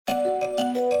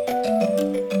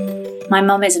My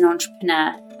mum is an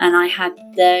entrepreneur, and I had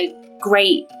the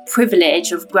great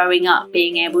privilege of growing up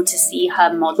being able to see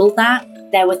her model that.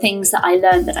 There were things that I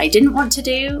learned that I didn't want to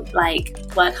do, like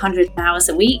work 100 hours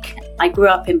a week. I grew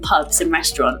up in pubs and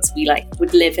restaurants. We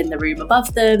would live in the room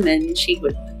above them, and she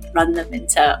would run them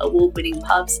into award-winning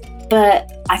pubs.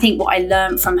 But I think what I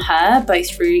learned from her,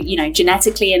 both through,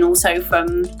 genetically and also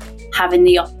from having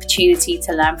the opportunity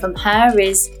to learn from her,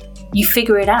 is you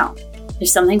figure it out. If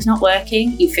something's not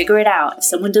working, you figure it out. If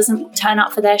someone doesn't turn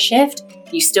up for their shift,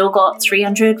 you still got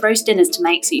 300 roast dinners to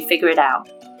make, so you figure it out.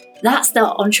 That's the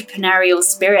entrepreneurial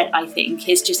spirit, I think,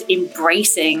 is just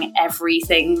embracing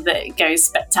everything that goes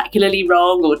spectacularly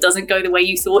wrong or doesn't go the way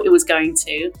you thought it was going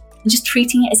to, and just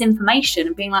treating it as information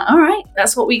and being like, all right,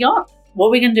 that's what we got. What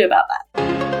are we going to do about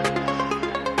that?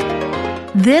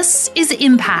 This is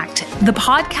Impact, the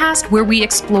podcast where we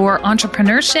explore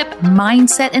entrepreneurship,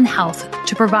 mindset, and health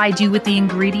to provide you with the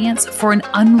ingredients for an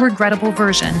unregrettable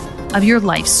version of your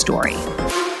life story.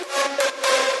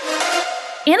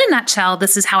 In a nutshell,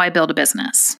 this is how I build a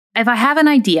business. If I have an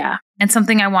idea and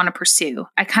something I want to pursue,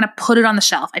 I kind of put it on the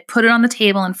shelf. I put it on the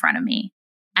table in front of me.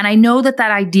 And I know that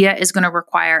that idea is going to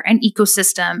require an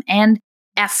ecosystem and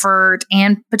effort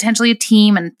and potentially a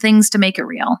team and things to make it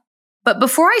real. But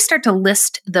before I start to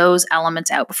list those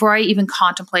elements out, before I even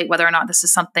contemplate whether or not this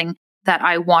is something that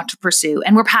I want to pursue,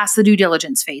 and we're past the due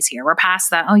diligence phase here. We're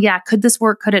past that, oh yeah, could this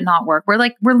work? Could it not work?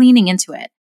 We're leaning into it.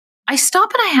 I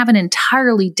stop and I have an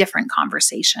entirely different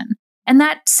conversation. And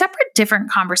that separate,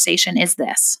 different conversation is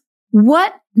this.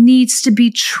 What needs to be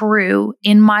true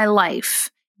in my life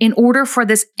in order for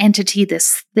this entity,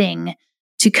 this thing,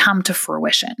 to come to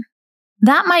fruition?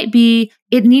 That might be,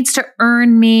 it needs to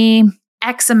earn me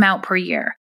X amount per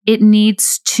year. It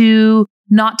needs to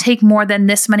not take more than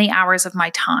this many hours of my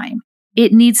time.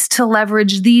 It needs to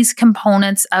leverage these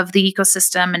components of the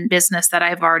ecosystem and business that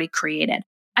I've already created.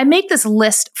 I make this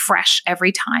list fresh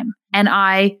every time, and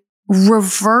I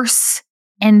reverse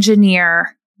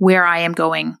engineer where I am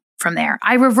going from there.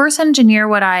 I reverse engineer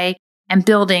what I am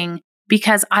building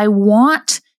because I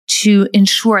want to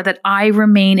ensure that I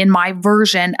remain in my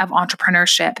version of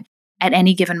entrepreneurship at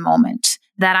any given moment,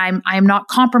 that I'm not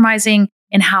compromising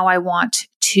in how I want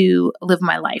to live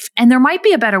my life. And there might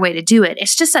be a better way to do it.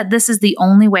 It's just that this is the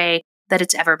only way that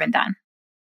it's ever been done.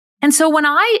 And so when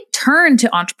I turn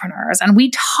to entrepreneurs and we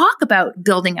talk about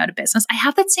building out a business, I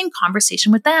have that same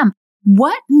conversation with them.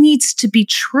 What needs to be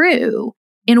true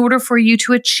in order for you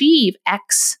to achieve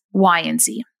X, Y, and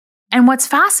Z? And what's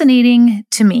fascinating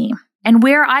to me and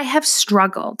where I have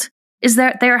struggled is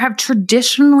that there have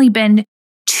traditionally been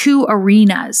two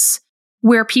arenas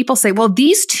where people say, well,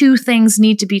 these two things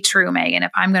need to be true, Megan,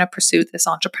 if I'm going to pursue this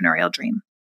entrepreneurial dream.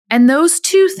 And those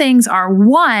two things are,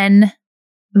 one,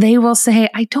 they will say,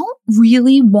 I don't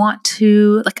really want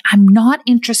to, I'm not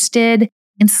interested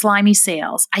in slimy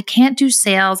sales. I can't do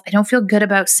sales. I don't feel good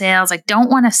about sales. I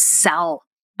don't want to sell.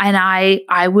 And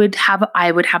I would have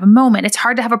a moment. It's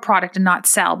hard to have a product and not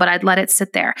sell, but I'd let it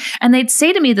sit there. And they'd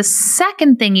say to me, the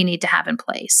second thing you need to have in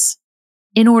place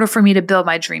in order for me to build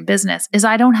my dream business is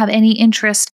I don't have any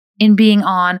interest in being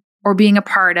on or being a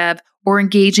part of or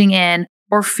engaging in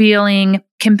or feeling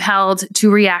compelled to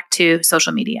react to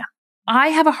social media. I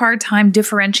have a hard time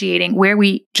differentiating where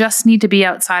we just need to be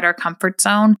outside our comfort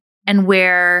zone and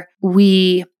where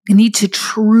we need to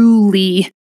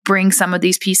truly bring some of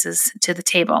these pieces to the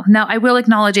table. Now, I will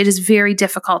acknowledge it is very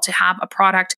difficult to have a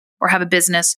product or have a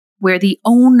business where the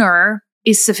owner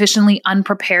is sufficiently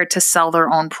unprepared to sell their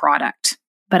own product.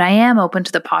 But I am open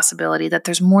to the possibility that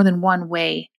there's more than one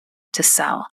way to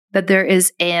sell, that there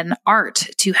is an art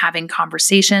to having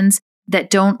conversations that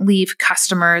don't leave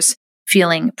customers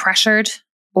feeling pressured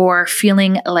or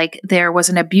feeling like there was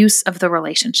an abuse of the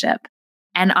relationship.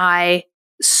 And I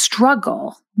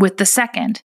struggle with the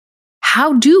second.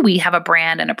 How do we have a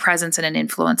brand and a presence and an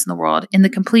influence in the world in the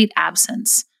complete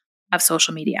absence of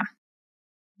social media?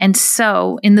 And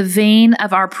so, in the vein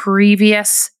of our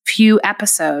previous few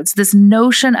episodes, this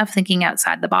notion of thinking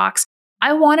outside the box,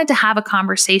 I wanted to have a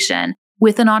conversation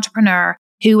with an entrepreneur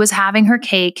who was having her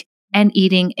cake and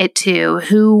eating it too,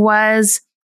 who was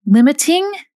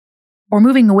limiting or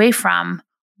moving away from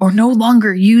or no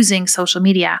longer using social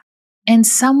media, and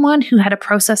someone who had a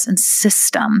process and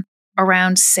system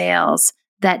around sales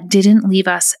that didn't leave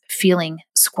us feeling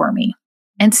squirmy.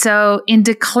 And so in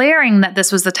declaring that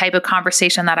this was the type of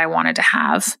conversation that I wanted to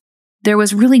have, there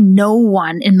was really no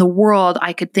one in the world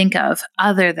I could think of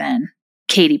other than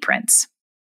Katy Prince.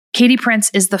 Katy Prince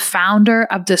is the founder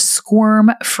of the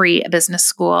Squirm-Free Business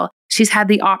School. She's had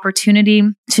the opportunity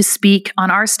to speak on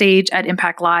our stage at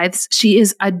Impact Lives. She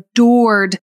is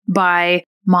adored by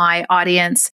my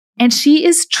audience. And she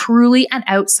is truly an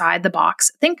outside the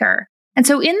box thinker. And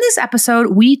so in this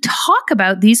episode, we talk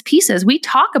about these pieces. We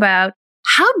talk about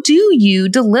how do you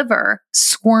deliver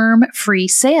squirm-free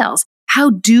sales? How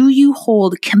do you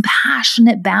hold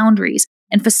compassionate boundaries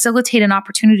and facilitate an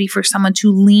opportunity for someone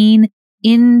to lean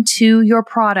into your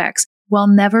products while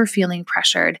never feeling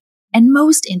pressured? And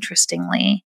most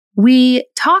interestingly, we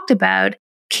talked about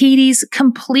Katy's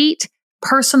complete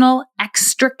personal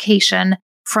extrication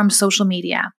from social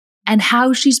media and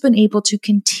how she's been able to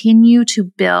continue to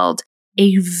build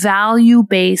a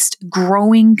value-based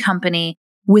growing company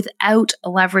without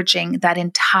leveraging that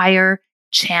entire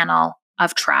channel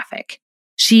of traffic.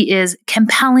 She is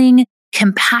compelling,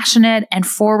 compassionate, and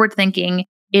forward-thinking.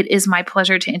 It is my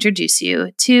pleasure to introduce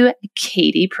you to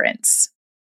Katy Prince.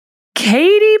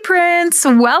 Katy Prince,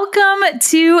 welcome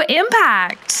to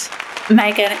Impact.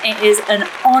 Megan, it is an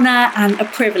honor and a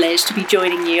privilege to be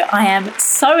joining you. I am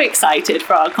so excited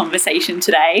for our conversation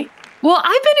today. Well,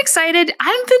 I've been excited.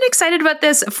 I've been excited about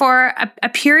this for a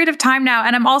period of time now.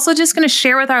 And I'm also just going to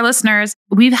share with our listeners,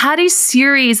 we've had a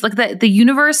series, like the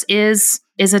universe is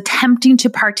attempting to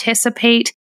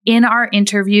participate in our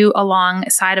interview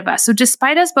alongside of us. So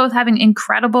despite us both having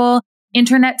incredible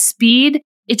internet speed,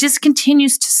 it just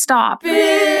continues to stop.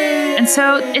 And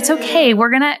so it's okay. We're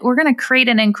gonna create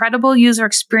an incredible user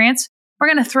experience. We're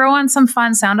gonna throw on some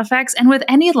fun sound effects. And with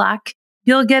any luck,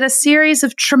 you'll get a series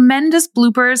of tremendous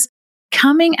bloopers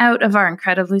coming out of our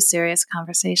incredibly serious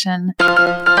conversation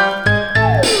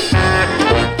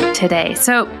today.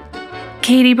 So,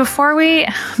 Katy, before we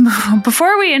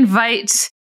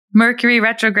invite Mercury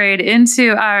retrograde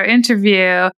into our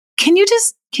interview, can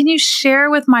you share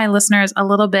with my listeners a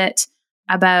little bit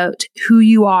about who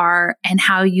you are and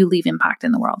how you leave impact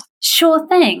in the world? Sure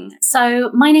thing.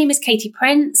 So my name is Katy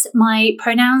Prince. My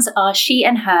pronouns are she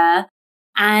and her.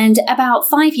 And about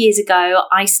 5 years ago,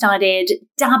 I started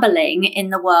dabbling in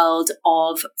the world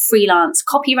of freelance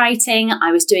copywriting.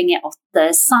 I was doing it off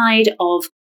the side of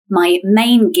my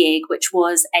main gig, which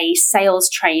was a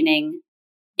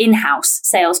in-house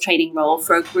sales training role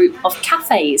for a group of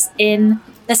cafes in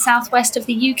the southwest of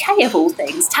the UK, of all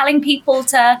things, telling people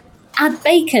to add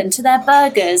bacon to their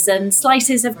burgers and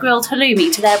slices of grilled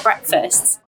halloumi to their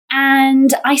breakfasts.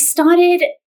 And I started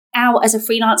out as a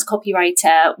freelance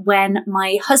copywriter when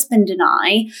my husband and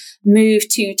I moved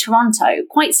to Toronto.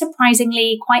 Quite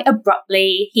surprisingly, quite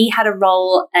abruptly, he had a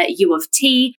role at U of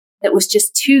T that was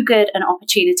just too good an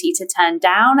opportunity to turn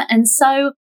down. And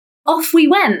so off we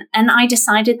went. And I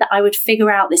decided that I would figure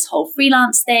out this whole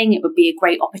freelance thing. It would be a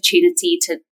great opportunity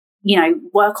to,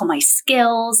 work on my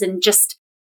skills and just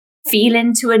feel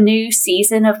into a new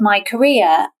season of my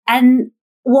career. And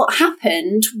what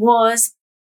happened was,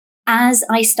 as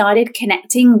I started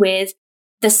connecting with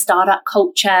the startup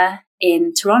culture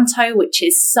in Toronto, which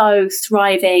is so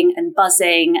thriving and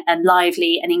buzzing and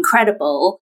lively and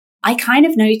incredible, I kind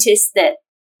of noticed that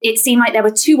it seemed like there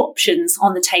were two options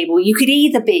on the table. You could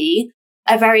either be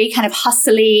a very kind of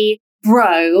hustly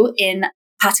bro in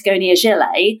Patagonia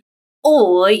gilet,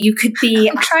 or you could be...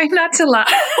 I'm trying not to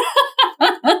laugh.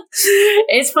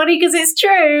 It's funny because it's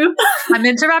true. I'm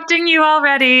interrupting you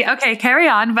already. Okay, carry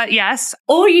on, but yes.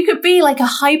 Or you could be like a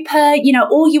hyper,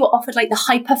 or you were offered like the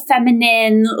hyper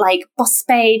feminine, like boss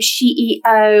babe,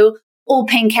 CEO, all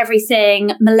pink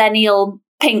everything, millennial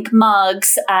pink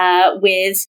mugs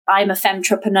with I'm a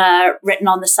femtrepreneur written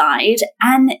on the side.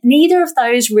 And neither of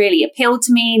those really appealed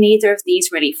to me. Neither of these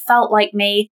really felt like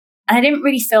me. And I didn't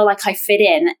really feel like I fit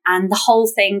in. And the whole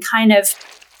thing kind of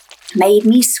made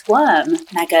me squirm,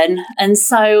 Megan. And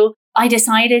so I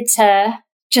decided to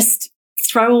just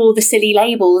throw all the silly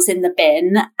labels in the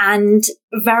bin and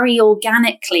very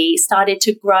organically started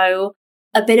to grow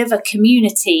a bit of a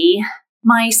community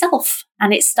myself.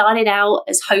 And it started out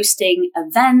as hosting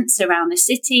events around the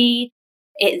city.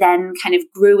 It then kind of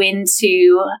grew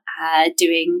into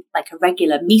doing like a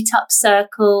regular meetup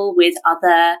circle with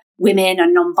other women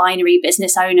and non-binary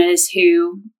business owners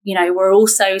who, were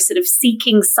also sort of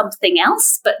seeking something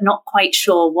else, but not quite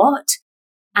sure what.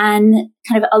 And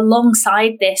kind of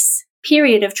alongside this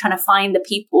period of trying to find the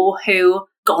people who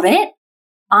got it,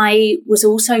 I was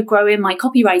also growing my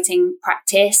copywriting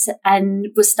practice and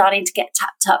was starting to get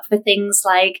tapped up for things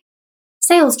like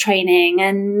sales training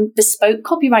and bespoke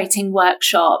copywriting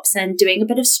workshops and doing a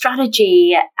bit of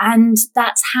strategy. And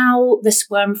that's how the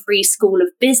Squirm Free School of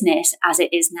Business, as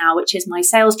it is now, which is my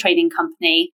sales training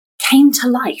company, came to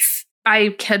life.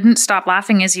 I couldn't stop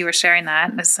laughing as you were sharing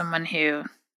that. As someone who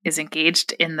is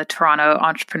engaged in the Toronto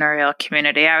entrepreneurial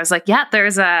community, I was like, yeah,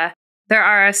 there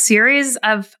are a series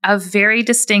of very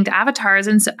distinct avatars.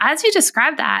 And so as you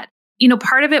describe that,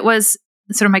 part of it was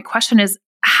sort of my question is,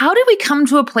 how did we come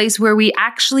to a place where we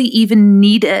actually even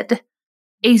needed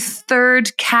a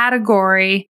third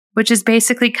category, which is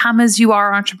basically come as you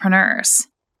are entrepreneurs?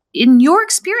 In your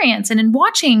experience and in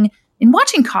watching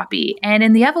copy and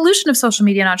in the evolution of social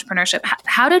media and entrepreneurship,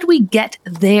 how did we get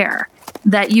there?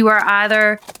 That you are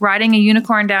either riding a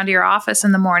unicorn down to your office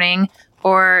in the morning,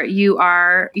 or you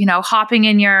are, hopping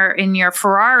in your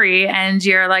Ferrari and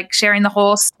you're like sharing the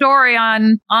whole story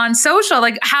on social.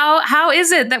 Like how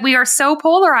is it that we are so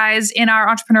polarized in our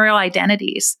entrepreneurial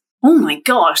identities? Oh my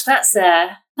gosh, that's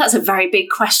a very big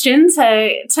question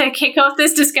to kick off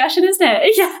this discussion, isn't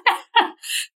it? Yeah.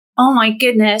 Oh my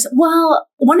goodness. Well,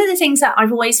 one of the things that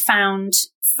I've always found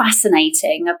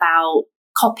fascinating about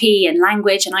copy and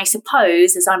language, and I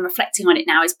suppose as I'm reflecting on it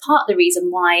now, is part of the reason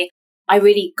why I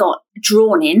really got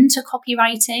drawn into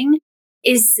copywriting,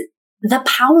 is the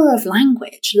power of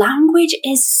language. Language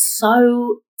is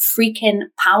so freaking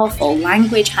powerful.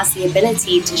 Language has the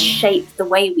ability to shape the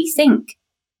way we think.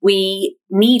 We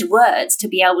need words to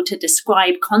be able to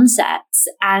describe concepts.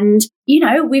 And,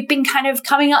 we've been kind of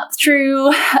coming up through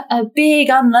a big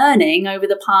unlearning over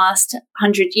the past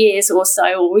 100 years or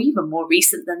so, or even more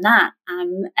recent than that,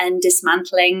 and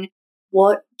dismantling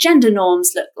what gender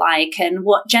norms look like and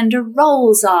what gender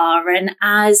roles are. And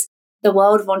as the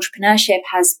world of entrepreneurship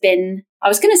has been, I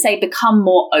was going to say, become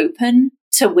more open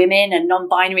to women and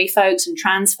non-binary folks and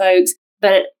trans folks,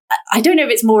 but I don't know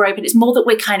if it's more open. It's more that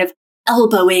we're kind of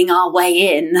elbowing our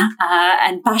way in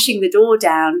and bashing the door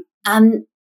down. And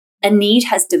a need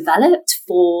has developed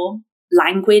for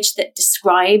language that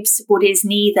describes what is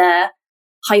neither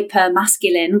hyper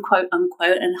masculine, quote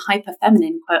unquote, and hyper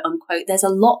feminine, quote unquote. There's a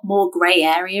lot more gray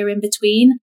area in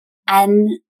between. And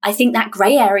I think that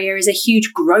gray area is a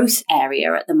huge growth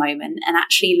area at the moment. And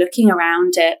actually looking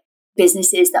around at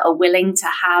businesses that are willing to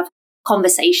have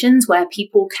conversations where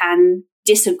people can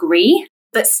disagree,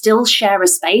 but still share a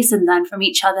space and learn from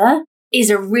each other, is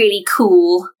a really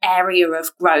cool area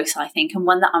of growth, I think, and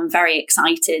one that I'm very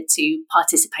excited to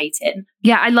participate in.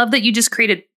 Yeah, I love that you just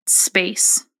created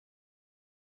space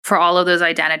for all of those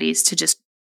identities to just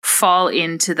fall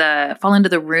into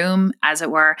the room, as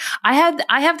it were. I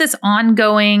have this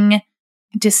ongoing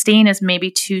disdain, is maybe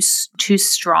too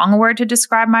strong a word to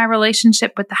describe my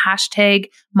relationship with the hashtag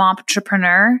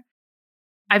mompreneur.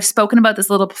 I've spoken about this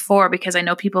a little before because I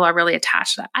know people are really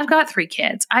attached to that. I've got 3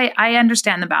 kids. I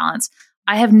understand the balance.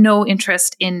 I have no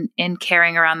interest in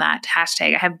carrying around that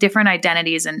hashtag. I have different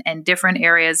identities and different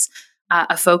areas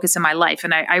of focus in my life.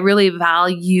 And I really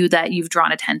value that you've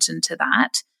drawn attention to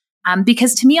that.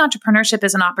 Because to me, entrepreneurship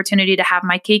is an opportunity to have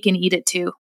my cake and eat it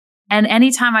too. And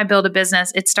anytime I build a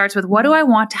business, it starts with, what do I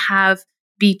want to have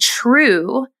be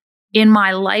true in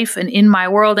my life and in my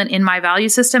world and in my value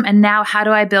system? And now how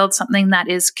do I build something that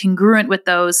is congruent with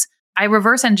those? I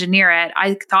reverse engineer it.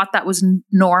 I thought that was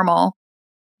normal,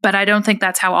 but I don't think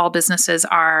that's how all businesses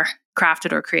are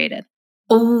crafted or created.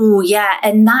 Oh, yeah.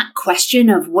 And that question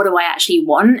of what do I actually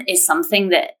want is something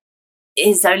that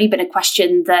has only been a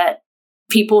question that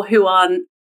people who aren't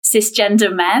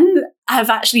cisgender men have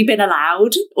actually been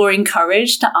allowed or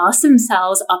encouraged to ask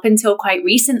themselves up until quite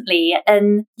recently.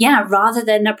 And yeah, rather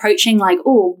than approaching like,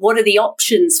 oh, what are the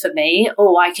options for me?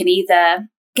 Oh, I can either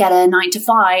get a 9 to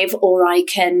 5, or I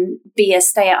can be a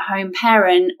stay-at-home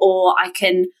parent, or I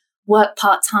can work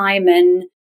part-time and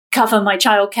cover my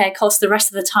childcare costs the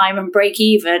rest of the time and break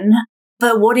even.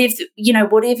 But what if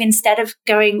instead of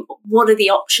going, what are the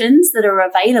options that are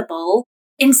available?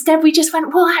 Instead, we just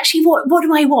went, well, actually, what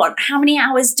do I want? How many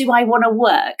hours do I want to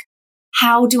work?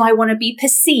 How do I want to be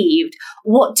perceived?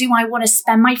 What do I want to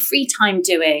spend my free time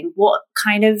doing? What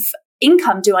kind of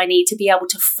income do I need to be able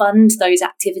to fund those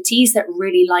activities that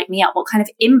really light me up? What kind of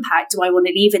impact do I want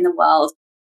to leave in the world?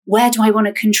 Where do I want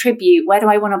to contribute? Where do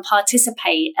I want to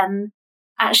participate? And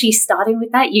actually starting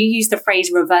with that, you use the phrase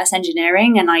reverse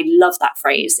engineering, and I love that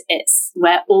phrase. It's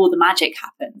where all the magic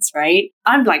happens, right?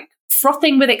 I'm like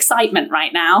frothing with excitement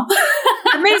right now.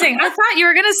 Amazing. I thought you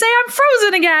were going to say I'm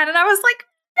frozen again. And I was like,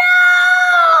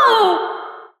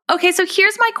 no. Okay, so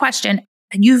here's my question.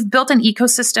 You've built an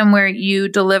ecosystem where you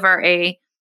deliver a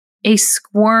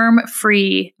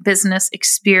squirm-free business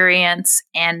experience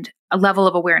and a level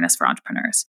of awareness for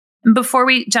entrepreneurs. And before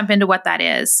we jump into what that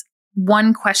is,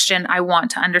 one question I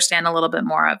want to understand a little bit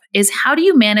more of is, how do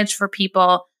you manage for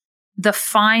people the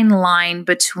fine line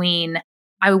between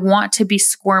I want to be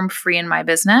squirm-free in my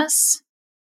business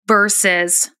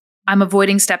versus I'm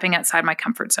avoiding stepping outside my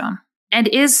comfort zone? And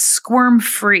is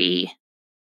squirm-free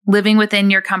living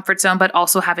within your comfort zone, but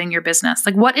also having your business?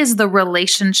 Like, what is the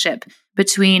relationship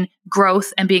between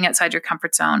growth and being outside your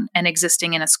comfort zone and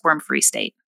existing in a squirm-free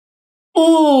state?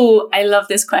 Oh, I love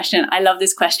this question. I love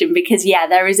this question because, yeah,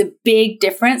 there is a big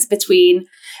difference between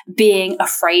being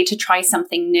afraid to try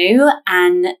something new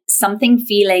and something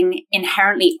feeling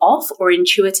inherently off or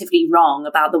intuitively wrong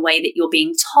about the way that you're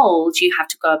being told you have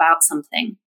to go about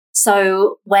something.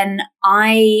 So when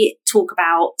I talk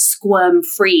about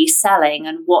squirm-free selling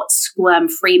and what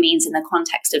squirm-free means in the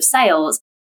context of sales,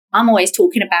 I'm always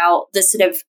talking about the sort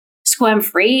of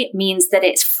squirm-free means that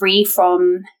it's free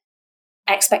from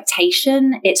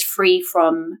expectation. It's free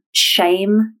from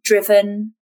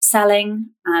shame-driven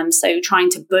selling. So trying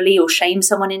to bully or shame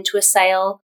someone into a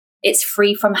sale. It's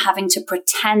free from having to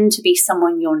pretend to be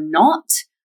someone you're not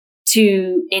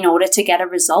in order to get a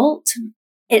result.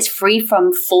 It's free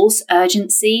from false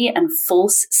urgency and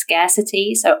false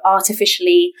scarcity. So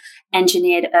artificially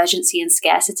engineered urgency and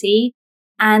scarcity.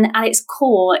 And at its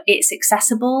core, it's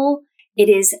accessible. It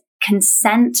is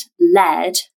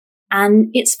consent-led. And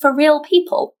it's for real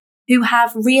people who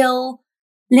have real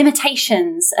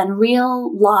limitations and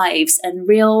real lives and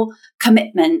real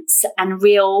commitments and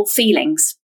real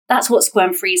feelings. That's what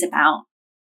Squirm Free is about.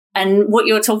 And what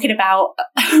you're talking about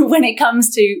when it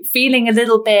comes to feeling a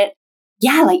little bit,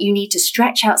 like you need to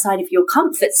stretch outside of your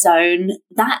comfort zone,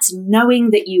 that's knowing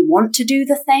that you want to do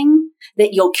the thing,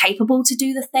 that you're capable to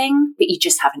do the thing, but you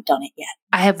just haven't done it yet.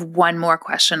 I have one more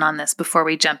question on this before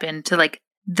we jump into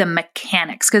the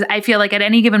mechanics, because I feel like at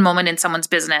any given moment in someone's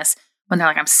business, when they're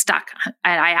like, I'm stuck,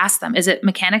 I ask them, is it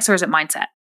mechanics or is it mindset?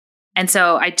 And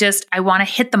so I want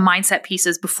to hit the mindset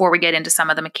pieces before we get into some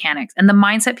of the mechanics. And the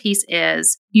mindset piece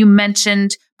is, you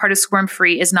mentioned part of Squirm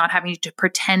Free is not having to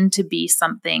pretend to be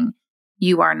something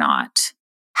you are not.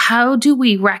 How do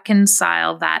we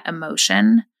reconcile that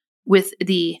emotion with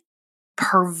the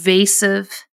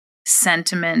pervasive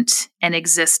sentiment and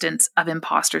existence of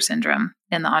imposter syndrome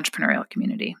in the entrepreneurial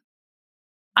community?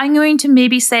 I'm going to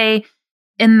maybe say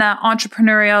in the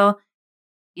entrepreneurial,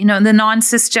 the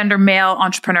non-cisgender male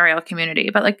entrepreneurial community,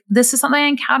 but this is something I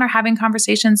encounter having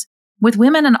conversations with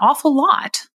women an awful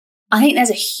lot. I think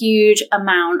there's a huge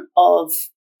amount of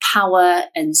power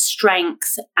and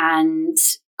strength and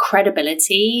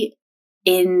credibility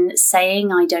in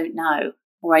saying, I don't know,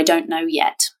 or I don't know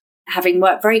yet. Having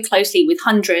worked very closely with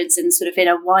hundreds and sort of in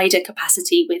a wider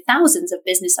capacity with thousands of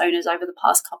business owners over the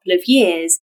past couple of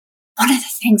years, one of the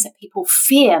things that people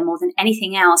fear more than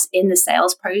anything else in the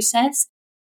sales process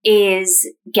is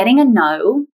getting a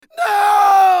no.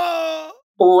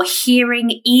 Or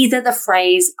hearing either the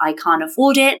phrase, I can't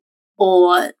afford it,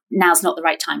 or now's not the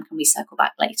right time, can we circle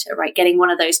back later, right? Getting one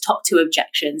of those top two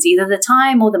objections, either the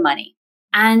time or the money.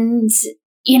 And,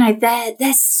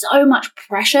 there's so much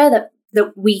pressure that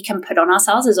we can put on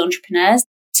ourselves as entrepreneurs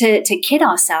to kid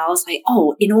ourselves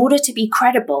in order to be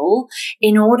credible,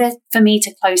 in order for me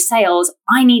to close sales,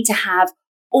 I need to have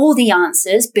all the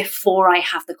answers before I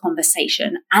have the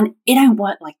conversation. And it don't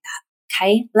work like that.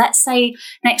 Okay. Let's say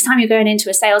next time you're going into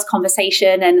a sales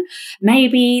conversation and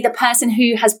maybe the person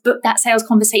who has booked that sales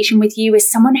conversation with you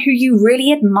is someone who you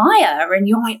really admire. And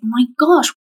you're like, oh my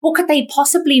gosh, what could they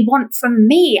possibly want from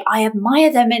me? I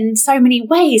admire them in so many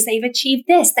ways. They've achieved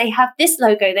this. They have this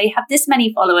logo. They have this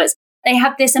many followers. They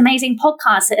have this amazing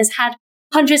podcast that has had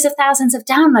hundreds of thousands of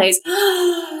downloads.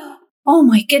 Oh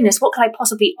my goodness, what could I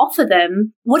possibly offer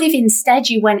them? What if instead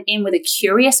you went in with a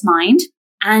curious mind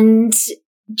and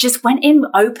just went in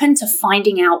open to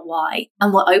finding out why,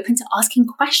 and were open to asking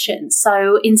questions?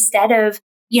 So instead of,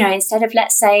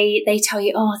 let's say they tell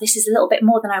you, oh, this is a little bit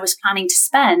more than I was planning to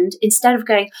spend, instead of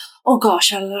going, oh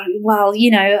gosh, and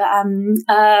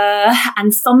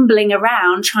fumbling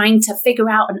around trying to figure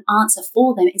out an answer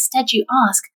for them, instead you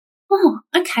ask, oh,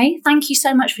 okay, thank you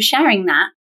so much for sharing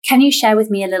that. Can you share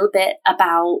with me a little bit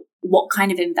about what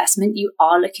kind of investment you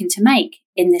are looking to make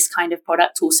in this kind of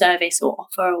product or service or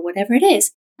offer or whatever it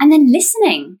is? And then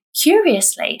listening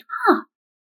curiously,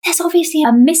 there's obviously a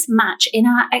mismatch in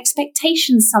our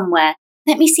expectations somewhere.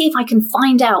 Let me see if I can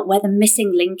find out where the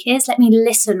missing link is. Let me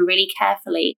listen really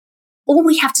carefully. All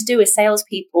we have to do as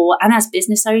salespeople and as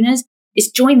business owners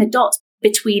is join the dots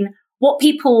between what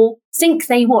people think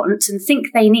they want and think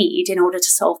they need in order to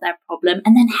solve their problem,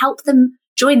 and then help them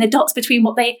join the dots between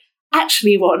what they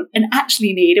actually want and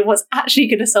actually need and what's actually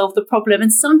going to solve the problem.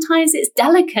 And sometimes it's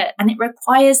delicate and it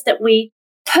requires that we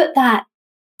put that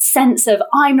sense of,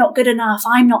 I'm not good enough,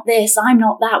 I'm not this, I'm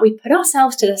not that. We put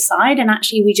ourselves to the side and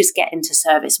actually we just get into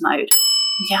service mode.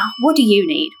 Yeah, what do you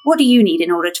need? What do you need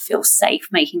in order to feel safe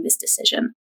making this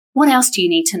decision? What else do you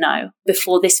need to know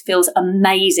before this feels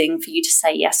amazing for you to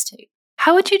say yes to?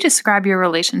 How would you describe your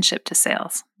relationship to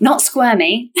sales? Not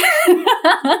squirmy.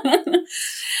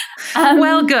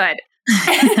 Well, good.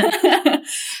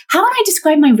 How would I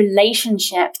describe my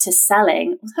relationship to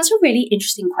selling? Well, that's a really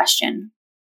interesting question.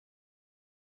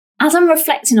 As I'm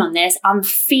reflecting on this, I'm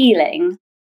feeling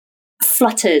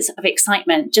flutters of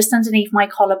excitement just underneath my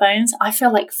collarbones. I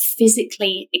feel like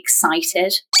physically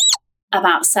excited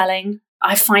about selling.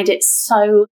 I find it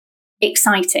so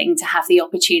exciting to have the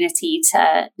opportunity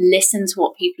to listen to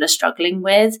what people are struggling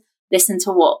with, listen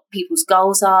to what people's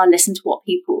goals are, listen to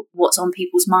what's on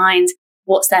people's minds,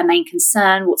 what's their main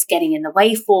concern, what's getting in the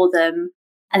way for them,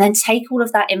 and then take all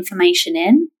of that information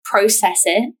in, process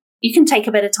it. You can take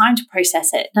a bit of time to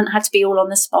process it. It doesn't have to be all on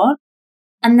the spot.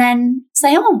 And then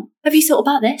say, oh, have you thought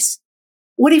about this?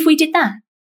 What if we did that?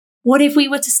 What if we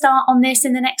were to start on this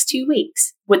in the next 2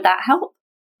 weeks? Would that help?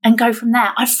 And go from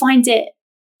there. I find it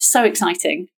so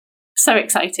exciting. So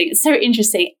exciting. It's so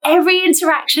interesting. Every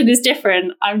interaction is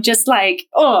different. I'm just like,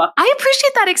 oh. I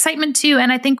appreciate that excitement too.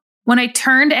 And I think when I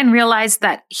turned and realized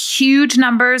that huge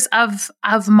numbers of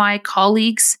my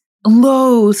colleagues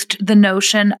loathed the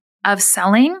notion of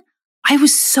selling, I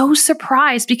was so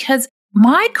surprised because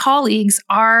my colleagues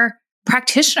are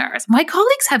practitioners. My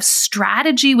colleagues have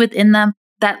strategy within them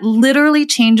that literally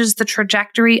changes the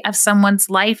trajectory of someone's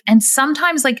life and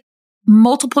sometimes like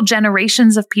multiple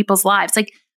generations of people's lives.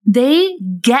 Like they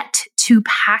get to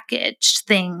package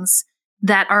things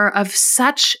that are of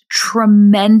such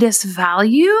tremendous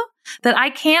value that I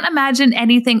can't imagine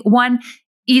anything, one,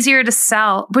 easier to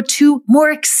sell, but two, more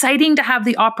exciting to have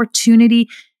the opportunity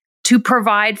to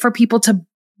provide for people to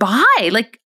buy.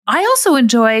 Like I also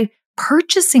enjoy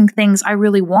purchasing things I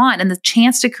really want and the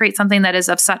chance to create something that is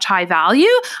of such high value.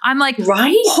 I'm like,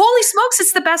 right? Holy smokes,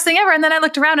 it's the best thing ever. And then I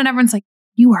looked around and everyone's like,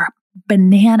 you are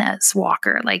bananas,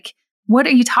 Walker. Like, what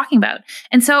are you talking about?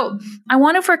 And so I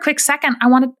want to, for a quick second, I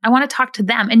want to talk to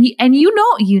them. And you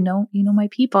know my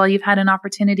people. You've had an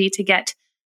opportunity to get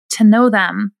to know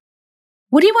them.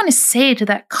 What do you want to say to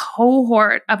that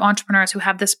cohort of entrepreneurs who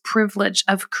have this privilege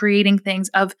of creating things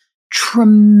of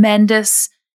tremendous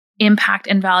impact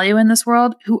and value in this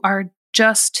world, who are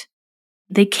just,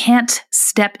 they can't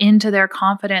step into their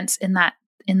confidence in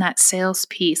that sales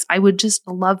piece? I would just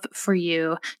love for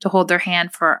you to hold their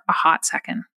hand for a hot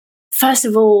second. First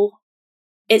of all,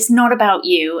 it's not about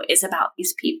you. It's about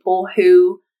these people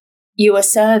who you are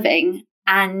serving.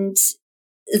 And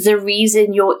the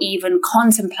reason you're even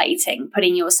contemplating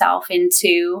putting yourself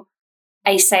into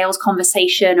a sales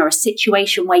conversation or a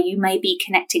situation where you may be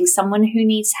connecting someone who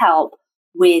needs help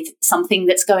with something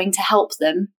that's going to help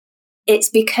them, it's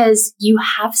because you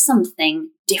have something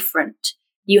different.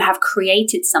 You have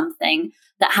created something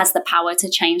that has the power to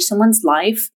change someone's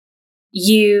life.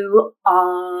 You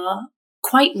are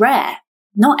quite rare.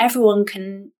 Not everyone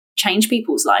can change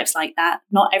people's lives like that.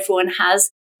 Not everyone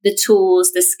has the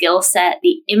tools, the skill set,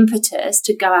 the impetus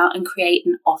to go out and create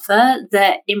an offer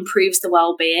that improves the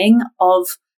well-being of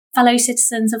fellow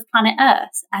citizens of planet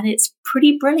Earth. And it's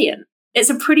pretty brilliant. It's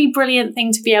a pretty brilliant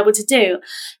thing to be able to do.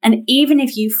 And even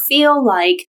if you feel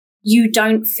like you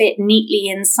don't fit neatly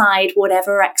inside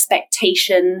whatever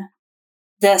expectation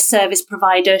the service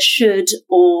provider should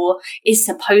or is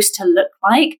supposed to look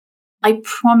like, I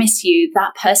promise you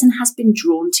that person has been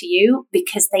drawn to you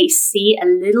because they see a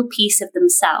little piece of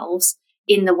themselves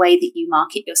in the way that you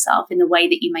market yourself, in the way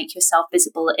that you make yourself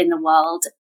visible in the world.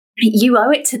 You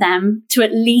owe it to them to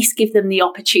at least give them the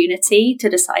opportunity to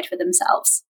decide for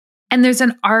themselves. And there's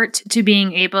an art to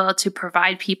being able to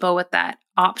provide people with that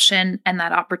option and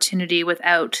that opportunity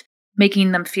without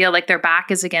making them feel like their back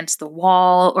is against the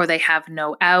wall or they have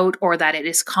no out or that it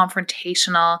is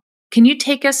confrontational. Can you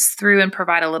take us through and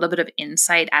provide a little bit of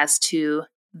insight as to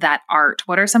that art?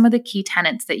 What are some of the key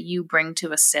tenets that you bring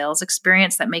to a sales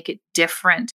experience that make it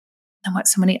different than what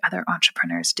so many other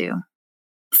entrepreneurs do?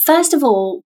 First of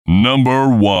all, number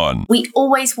one, we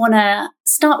always want to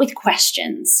start with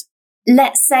questions.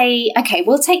 Let's say, okay,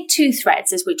 we'll take two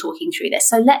threads as we're talking through this.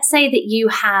 So let's say that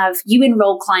you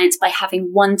enroll clients by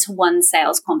having one-to-one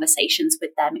sales conversations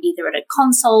with them, either at a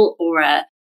consult or a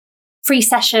free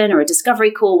session or a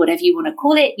discovery call, whatever you want to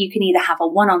call it. You can either have a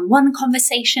one-on-one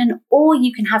conversation or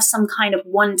you can have some kind of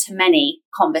one-to-many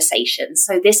conversation.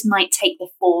 So this might take the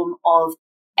form of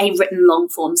a written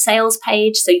long-form sales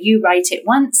page. So you write it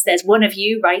once, there's one of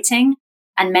you writing,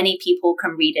 and many people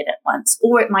can read it at once.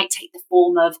 Or it might take the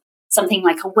form of something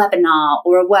like a webinar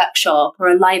or a workshop or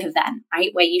a live event,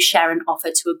 right? Where you share an offer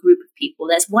to a group of people.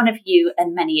 There's one of you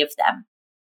and many of them.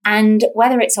 And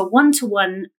whether it's a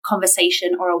one-to-one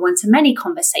conversation or a one-to-many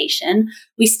conversation,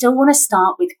 we still want to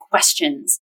start with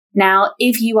questions. Now,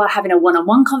 if you are having a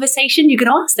one-on-one conversation, you're going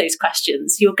to ask those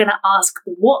questions. You're going to ask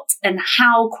what and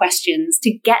how questions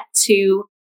to get to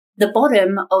the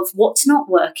bottom of what's not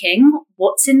working,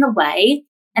 what's in the way,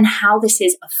 and how this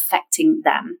is affecting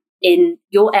them in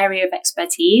your area of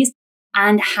expertise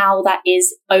and how that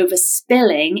is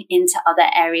overspilling into other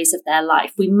areas of their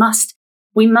life. We must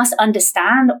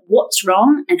understand what's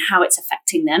wrong and how it's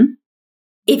affecting them.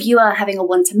 If you are having a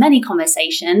one-to-many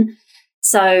conversation,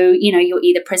 so, you're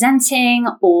either presenting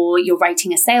or you're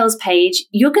writing a sales page,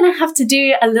 you're going to have to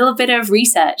do a little bit of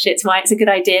research. It's why it's a good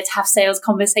idea to have sales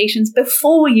conversations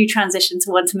before you transition to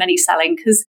one-to-many selling,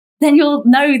 because then you'll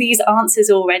know these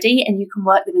answers already and you can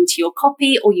work them into your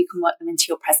copy or you can work them into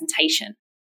your presentation.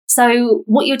 So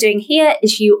what you're doing here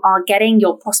is you are getting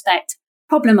your prospect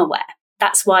problem aware.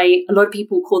 That's why a lot of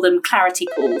people call them clarity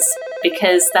calls,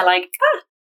 because they're like,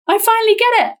 I finally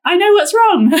get it. I know what's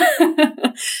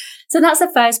wrong. So that's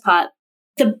the first part.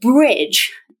 The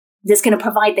bridge that's going to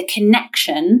provide the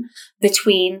connection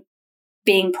between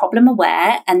being problem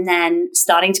aware and then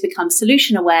starting to become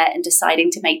solution aware and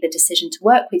deciding to make the decision to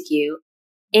work with you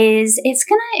is it's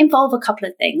going to involve a couple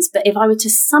of things. But if I were to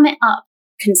sum it up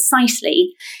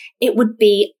concisely, it would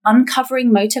be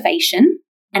uncovering motivation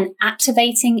and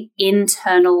activating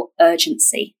internal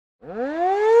urgency.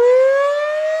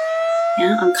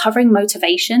 Yeah, uncovering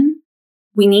motivation.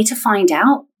 We need to find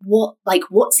out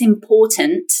what's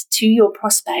important to your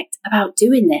prospect about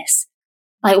doing this.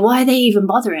 Like, why are they even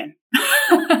bothering?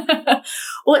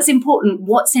 What's important?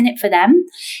 What's in it for them?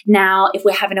 Now, if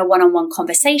we're having a one-on-one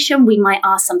conversation, we might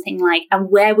ask something like, and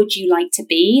where would you like to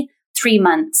be 3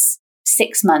 months,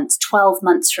 6 months, 12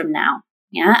 months from now?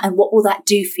 Yeah. And what will that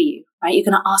do for you? Right? You're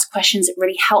going to ask questions that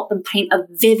really help them paint a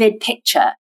vivid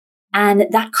picture. And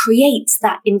that creates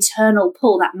that internal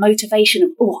pull, that motivation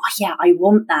of, oh, yeah, I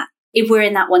want that. If we're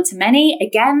in that one-to-many,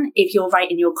 again, if you're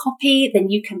writing your copy, then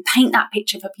you can paint that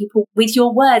picture for people with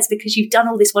your words because you've done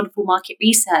all this wonderful market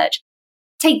research.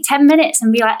 Take 10 minutes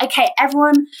and be like, okay,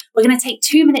 everyone, we're going to take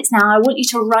 2 minutes now. I want you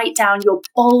to write down your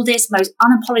boldest, most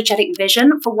unapologetic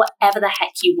vision for whatever the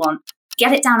heck you want.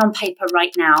 Get it down on paper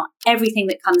right now. Everything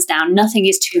that comes down, nothing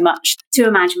is too much to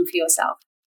imagine for yourself.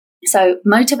 So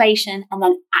motivation and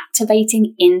then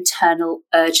activating internal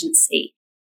urgency.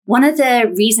 One of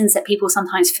the reasons that people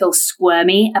sometimes feel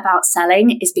squirmy about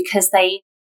selling is because they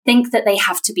think that they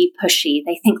have to be pushy.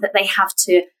 They think that they have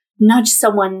to nudge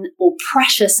someone or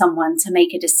pressure someone to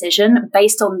make a decision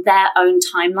based on their own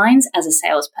timelines as a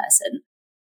salesperson.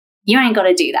 You ain't got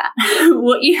to do that.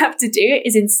 What you have to do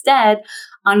is instead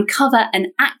uncover and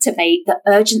activate the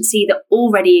urgency that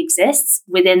already exists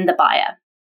within the buyer.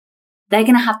 They're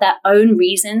going to have their own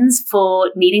reasons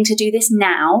for needing to do this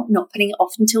now, not putting it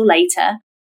off until later.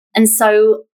 And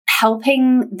so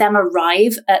helping them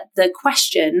arrive at the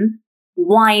question,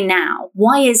 why now?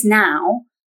 Why is now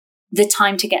the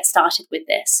time to get started with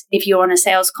this? If you're on a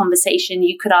sales conversation,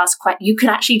 you could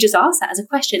actually just ask that as a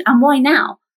question. And why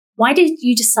now? Why did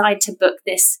you decide to book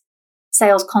this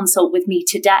sales consult with me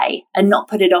today and not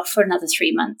put it off for another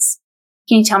 3 months?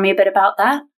 Can you tell me a bit about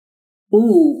that?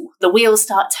 Ooh, the wheels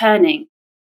start turning.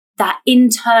 That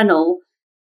internal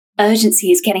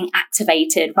urgency is getting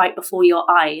activated right before your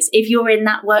eyes. If you're in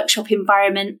that workshop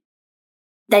environment,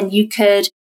 then you could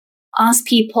ask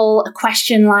people a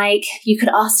question like, you could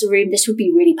ask the room, this would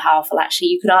be really powerful actually,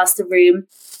 you could ask the room,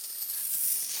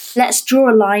 let's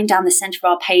draw a line down the center of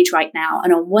our page right now.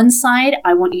 And on one side,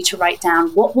 I want you to write down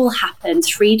what will happen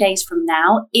 3 days from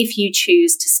now if you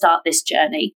choose to start this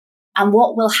journey. And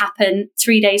what will happen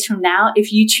 3 days from now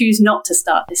if you choose not to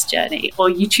start this journey or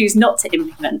you choose not to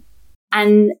implement.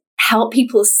 And help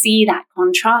people see that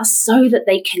contrast so that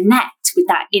they connect with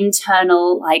that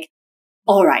internal, like,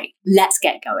 all right, let's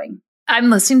get going. I'm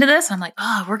listening to this. I'm like,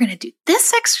 oh, we're going to do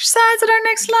this exercise at our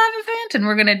next live event. And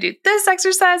we're going to do this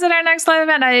exercise at our next live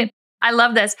event. I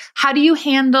love this. How do you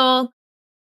handle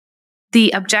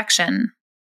the objection?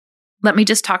 Let me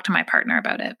just talk to my partner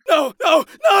about it. No.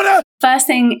 First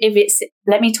thing, if it's,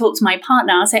 let me talk to my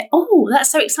partner, I'll say, oh,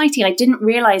 that's so exciting. I didn't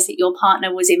realize that your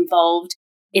partner was involved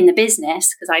in the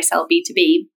business because I sell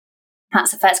B2B.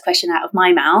 That's the first question out of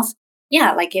my mouth.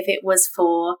 Yeah, like if it was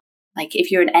for, like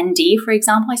if you're an ND, for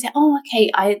example, I say, oh,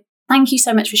 okay, I thank you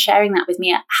so much for sharing that with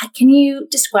me. Can you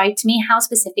describe to me how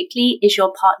specifically is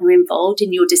your partner involved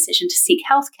in your decision to seek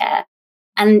healthcare?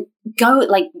 And go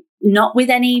like, not with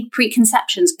any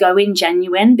preconceptions, go in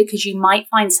genuine because you might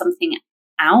find something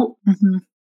out. Mm-hmm.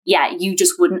 Yeah, you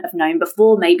just wouldn't have known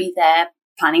before. Maybe they're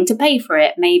planning to pay for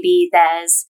it. Maybe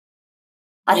there's,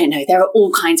 I don't know, there are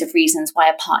all kinds of reasons why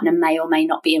a partner may or may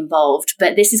not be involved.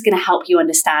 But this is going to help you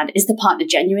understand, is the partner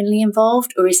genuinely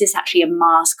involved or is this actually a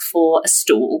mask for a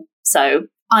stall? So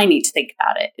I need to think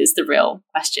about it is the real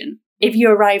question. If you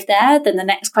arrive there, then the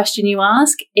next question you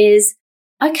ask is,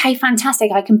 Okay,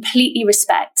 fantastic. I completely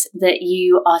respect that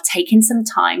you are taking some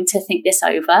time to think this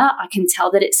over. I can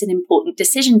tell that it's an important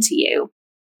decision to you.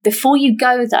 Before you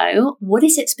go, though, what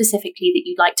is it specifically that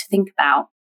you'd like to think about?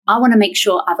 I want to make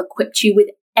sure I've equipped you with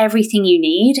everything you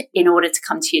need in order to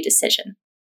come to your decision.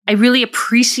 I really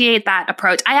appreciate that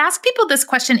approach. I ask people this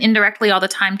question indirectly all the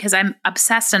time because I'm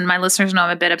obsessed, and my listeners know I'm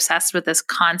a bit obsessed with this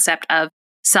concept of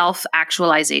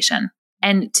self-actualization.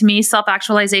 And to me,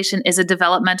 self-actualization is a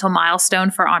developmental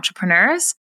milestone for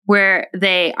entrepreneurs where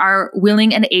they are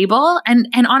willing and able, and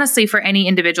honestly for any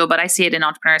individual, but I see it in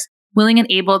entrepreneurs, willing and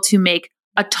able to make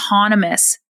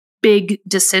autonomous, big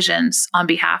decisions on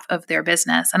behalf of their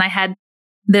business. And I had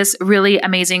this really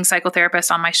amazing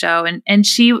psychotherapist on my show, and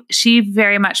she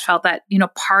very much felt that,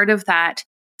 part of that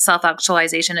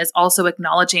self-actualization is also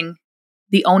acknowledging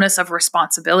the onus of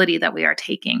responsibility that we are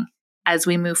taking as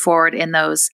we move forward in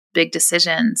those big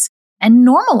decisions and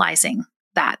normalizing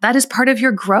that. That is part of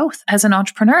your growth as an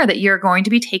entrepreneur, that you're going to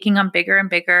be taking on bigger and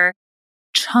bigger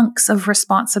chunks of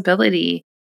responsibility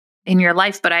in your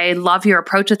life. But I love your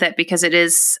approach with it because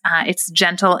it's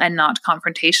gentle and not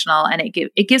confrontational, and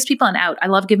it gives people an out. I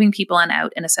love giving people an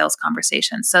out in a sales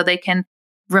conversation so they can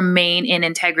remain in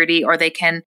integrity, or they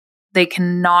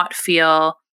cannot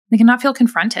feel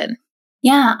confronted.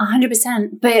 Yeah,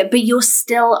 100%. But you're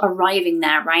still arriving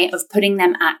there, right? Of putting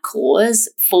them at cause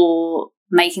for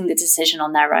making the decision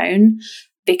on their own,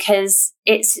 because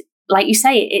it's, like you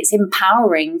say, it's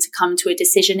empowering to come to a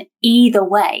decision either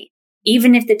way.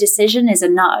 Even if the decision is a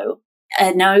no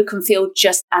can feel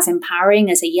just as empowering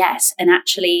as a yes. And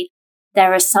actually,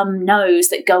 there are some no's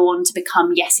that go on to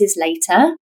become yeses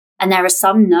later. And there are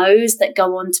some no's that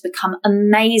go on to become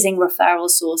amazing referral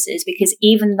sources, because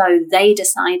even though they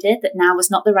decided that now was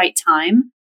not the right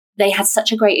time, they had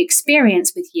such a great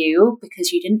experience with you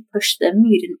because you didn't push them,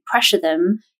 you didn't pressure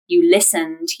them, you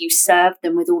listened, you served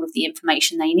them with all of the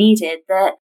information they needed,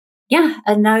 that,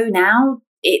 a no now,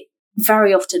 it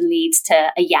very often leads to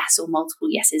a yes or multiple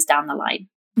yeses down the line.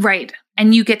 Right.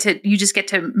 And you just get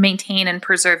to maintain and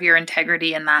preserve your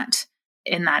integrity in that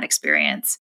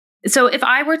experience. So if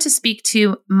I were to speak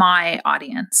to my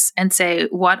audience and say,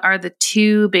 what are the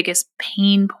two biggest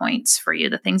pain points for you,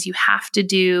 the things you have to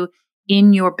do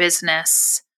in your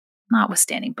business,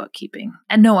 notwithstanding bookkeeping,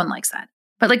 and no one likes that,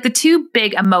 but like the two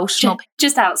big emotional...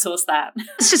 Just outsource that.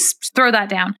 Let's just throw that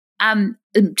down.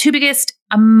 The two biggest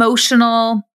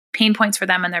emotional pain points for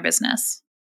them in their business.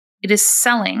 It is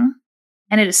selling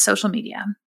and it is social media.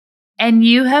 And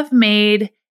you have made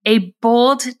a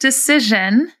bold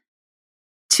decision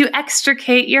to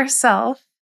extricate yourself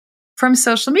from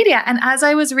social media. And as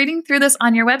I was reading through this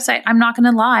on your website, I'm not going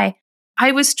to lie,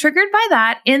 I was triggered by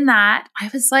that, in that I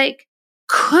was like,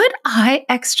 could I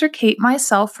extricate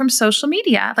myself from social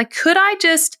media? Like, could I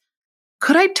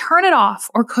turn it off,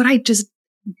 or could I just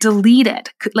delete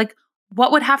it?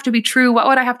 What would have to be true? What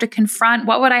would I have to confront?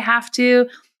 What would I have to?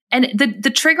 And the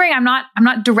triggering, I'm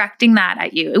not directing that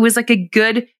at you. It was like a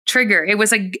good trigger. It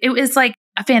was like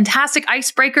a fantastic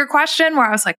icebreaker question where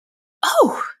I was like,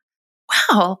 oh,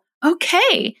 wow,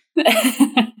 okay.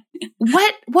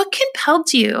 What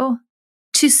compelled you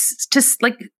to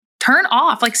like turn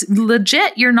off? Like,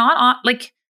 legit, you're not on,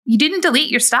 like, you didn't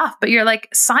delete your stuff, but you're like,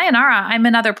 sayonara, I'm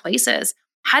in other places.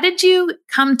 How did you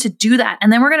come to do that?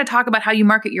 And then we're going to talk about how you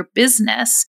market your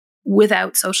business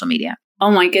without social media.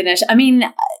 Oh my goodness. I mean,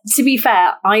 to be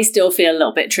fair, I still feel a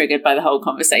little bit triggered by the whole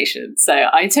conversation. So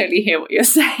I totally hear what you're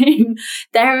saying.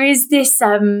 There is this, I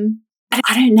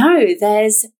don't know,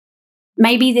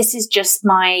 maybe this is just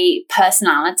my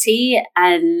personality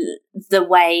and the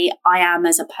way I am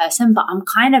as a person, but I'm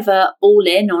kind of a all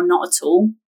in or not at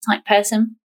all type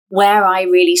person. Where I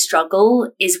really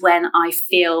struggle is when I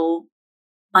feel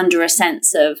under a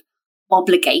sense of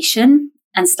obligation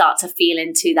and start to feel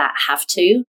into that have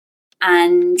to.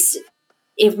 And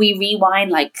if we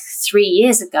rewind like 3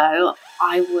 years ago,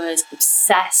 I was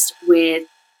obsessed with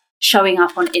showing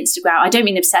up on Instagram. I don't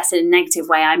mean obsessed in a negative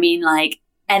way. I mean like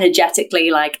energetically,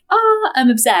 like, I'm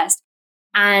obsessed.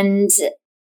 And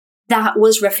that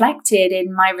was reflected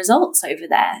in my results over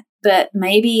there. But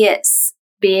maybe it's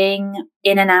being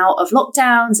in and out of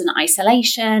lockdowns and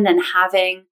isolation and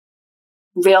having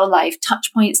real life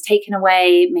touch points taken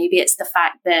away. Maybe it's the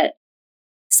fact that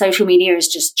social media has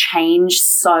just changed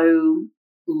so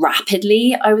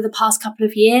rapidly over the past couple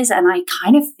of years. And I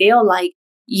kind of feel like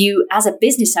you, as a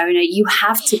business owner, you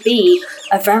have to be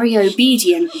a very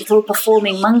obedient little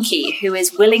performing monkey who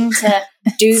is willing to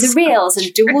do the reels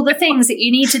and do all the things that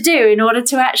you need to do in order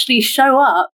to actually show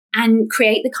up and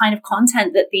create the kind of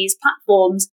content that these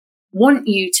platforms want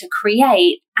you to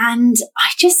create. And I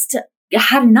just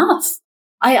had enough.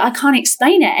 I can't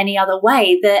explain it any other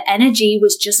way. The energy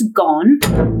was just gone.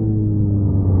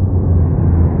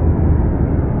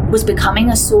 Was becoming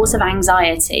a source of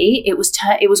anxiety. It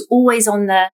was always on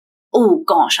the, oh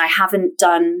gosh, I haven't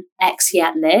done X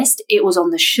yet list. It was on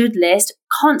the should list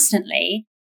constantly.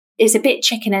 It's a bit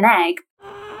chicken and egg.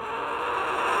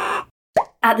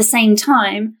 At the same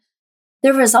time,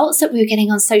 the results that we were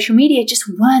getting on social media just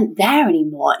weren't there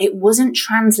anymore. It wasn't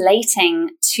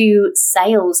translating to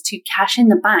sales, to cash in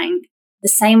the bank the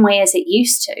same way as it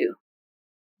used to.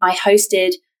 I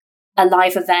hosted a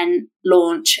live event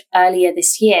launch earlier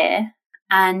this year,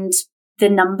 and the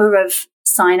number of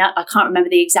sign-up, I can't remember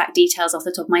the exact details off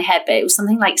the top of my head, but it was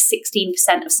something like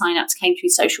 16% of sign-ups came through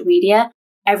social media.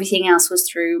 Everything else was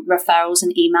through referrals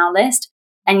and email list.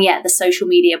 And yet the social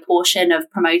media portion of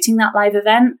promoting that live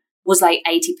event was like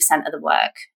 80% of the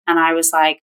work. And I was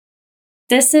like,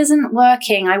 this isn't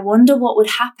working. I wonder what would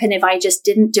happen if I just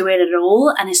didn't do it at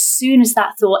all. And as soon as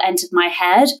that thought entered my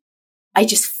head, I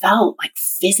just felt like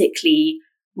physically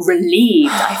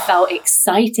relieved. I felt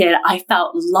excited. I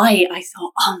felt light. I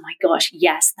thought, oh my gosh,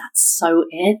 yes, that's so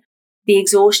it. The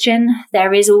exhaustion,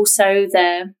 there is also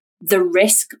the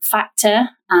risk factor.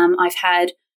 I've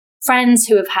had friends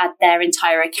who have had their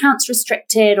entire accounts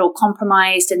restricted or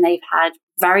compromised, and they've had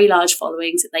very large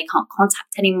followings that they can't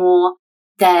contact anymore.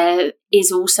 There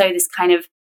is also this kind of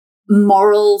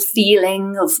moral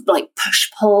feeling of like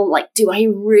push-pull, like, do I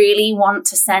really want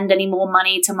to send any more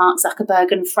money to Mark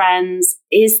Zuckerberg and friends?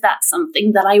 Is that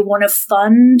something that I want to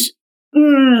fund?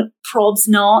 Probs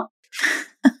not.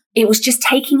 It was just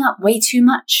taking up way too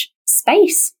much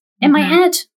space in my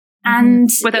head. And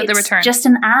without the return. Just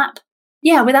an app.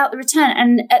 Yeah, without the return.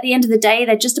 And at the end of the day,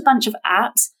 they're just a bunch of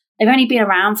apps. They've only been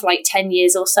around for like 10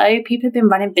 years or so. People have been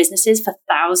running businesses for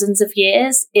thousands of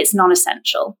years. It's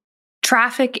non-essential.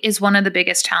 Traffic is one of the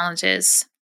biggest challenges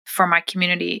for my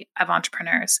community of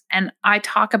entrepreneurs. And I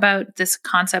talk about this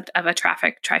concept of a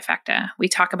traffic trifecta. We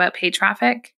talk about paid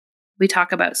traffic, we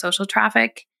talk about social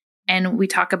traffic, and we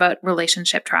talk about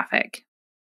relationship traffic.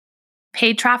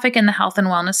 Paid traffic in the health and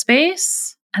wellness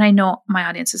space, and I know my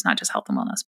audience is not just health and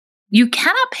wellness. You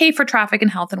cannot pay for traffic in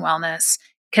health and wellness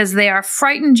because they are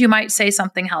frightened you might say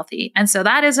something healthy. And so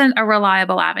that isn't a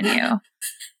reliable avenue.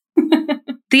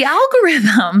 The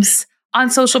algorithms on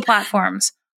social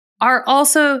platforms are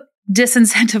also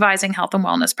disincentivizing health and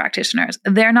wellness practitioners.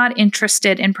 They're not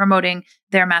interested in promoting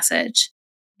their message.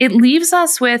 It leaves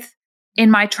us with, in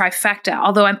my trifecta,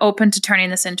 although I'm open to turning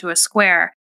this into a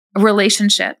square,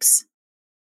 relationships.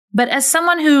 But as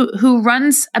someone who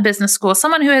runs a business school,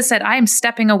 someone who has said, I am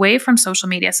stepping away from social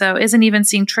media, so isn't even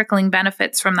seeing trickling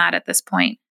benefits from that at this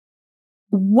point,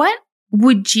 what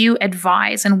would you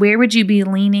advise and where would you be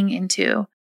leaning into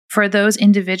for those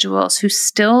individuals who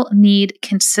still need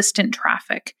consistent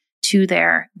traffic to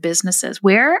their businesses?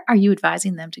 Where are you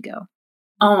advising them to go?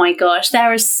 Oh my gosh,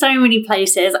 there are so many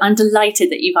places. I'm delighted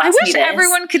that you've asked me this. I wish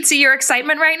everyone could see your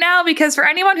excitement right now, because for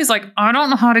anyone who's like, I don't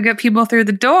know how to get people through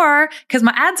the door because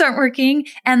my ads aren't working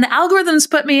and the algorithms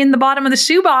put me in the bottom of the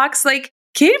shoebox, like,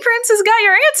 Katy Prince has got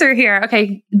your answer here.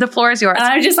 Okay, the floor is yours. And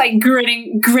I'm just like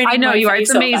grinning. I know you are.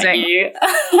 It's amazing.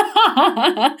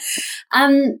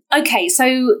 Okay,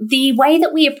 so the way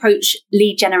that we approach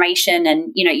lead generation,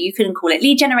 and you can call it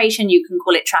lead generation, you can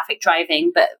call it traffic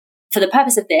driving, but for the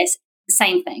purpose of this,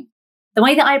 same thing. The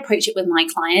way that I approach it with my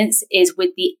clients is with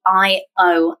the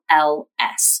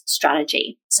IOLS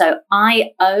strategy. So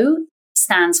IO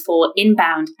stands for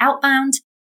inbound, outbound,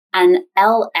 and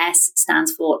LS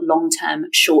stands for long-term,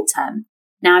 short-term.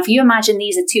 Now, if you imagine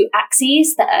these are two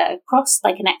axes that are crossed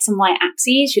like an X and Y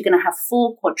axis, you're going to have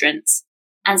 4 quadrants.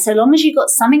 And so long as you've got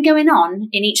something going on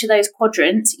in each of those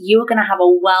quadrants, you are going to have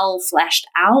a well-fleshed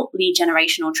out lead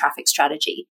generation or traffic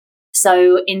strategy.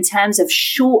 So in terms of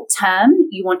short-term,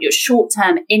 you want your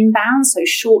short-term inbound, so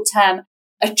short-term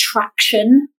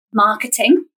attraction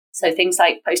marketing. So things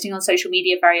like posting on social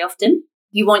media very often.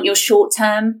 You want your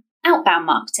short-term outbound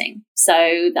marketing.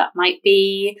 So that might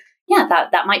be,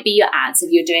 that might be your ads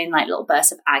if you're doing like little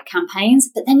bursts of ad campaigns.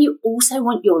 But then you also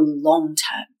want your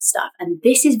long-term stuff. And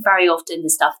this is very often the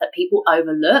stuff that people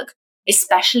overlook,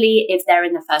 especially if they're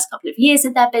in the first couple of years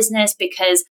of their business,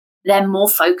 because they're more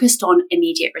focused on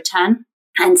immediate return.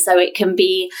 And so it can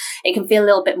feel a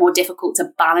little bit more difficult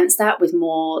to balance that with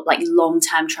more like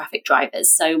long-term traffic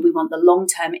drivers. So we want the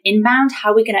long-term inbound.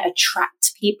 How are we going to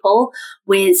attract people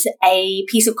with a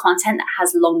piece of content that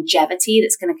has longevity,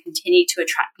 that's going to continue to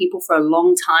attract people for a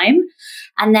long time?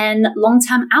 And then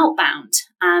long-term outbound.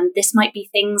 This might be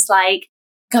things like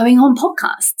going on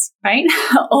podcasts, right?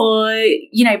 Or,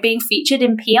 being featured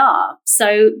in PR.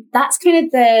 So that's kind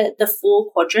of the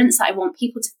 4 quadrants that I want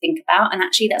people to think about. And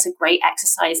actually, that's a great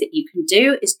exercise that you can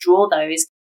do, is draw those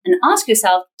and ask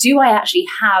yourself, do I actually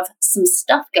have some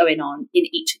stuff going on in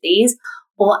each of these?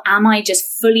 Or am I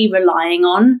just fully relying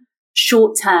on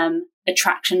short-term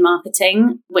attraction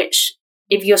marketing, which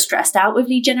if you're stressed out with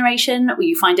lead generation or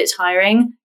you find it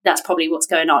tiring, that's probably what's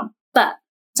going on. But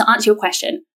to answer your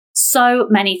question, so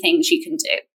many things you can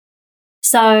do.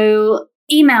 So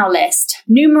email list,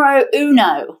 numero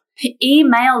uno,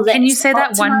 email list. Can you say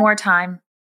that one more time?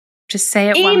 Just say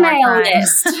it one more time. Email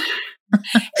list.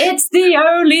 It's the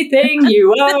only thing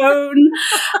you own.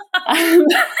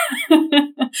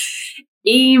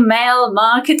 Email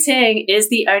marketing is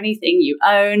the only thing you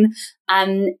own.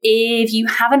 If you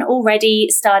haven't already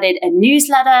started a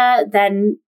newsletter,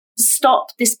 then stop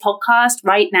this podcast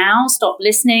right now. Stop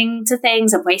listening to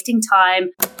things and wasting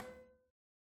time.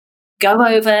 Go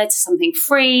over to something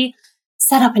free,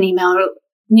 set up an email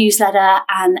newsletter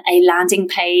and a landing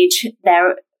page.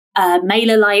 Their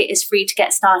MailerLite is free to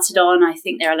get started on. I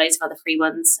think there are loads of other free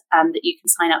ones that you can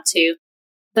sign up to.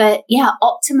 But yeah,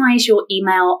 optimize your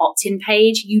email opt-in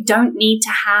page. You don't need to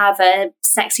have a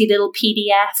sexy little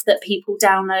PDF that people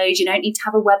download. You don't need to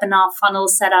have a webinar funnel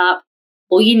set up.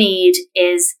 All you need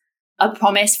is a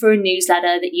promise for a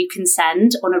newsletter that you can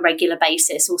send on a regular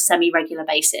basis or semi-regular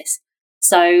basis.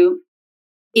 So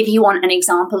if you want an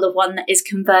example of one that is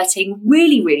converting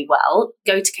really, really well,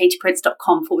 go to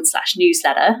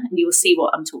katyprince.com/newsletter and you will see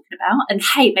what I'm talking about. And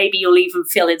hey, maybe you'll even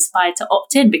feel inspired to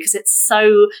opt in because it's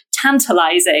so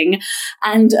tantalizing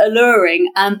and alluring.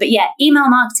 But yeah, email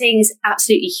marketing is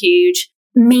absolutely huge.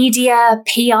 Media,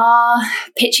 PR,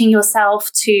 pitching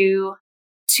yourself to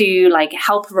like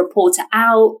help a reporter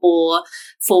out or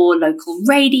for local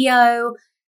radio,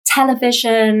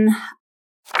 television.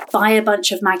 Buy a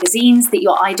bunch of magazines that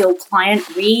your ideal client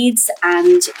reads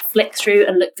and flick through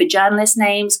and look for journalist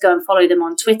names. Go and follow them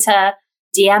on Twitter,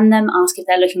 DM them, ask if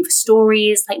they're looking for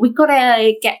stories. Like, we've got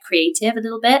to get creative a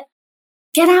little bit.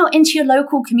 Get out into your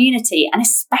local community. And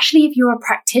especially if you're a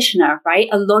practitioner, right?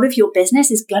 A lot of your business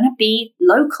is going to be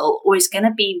local or is going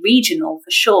to be regional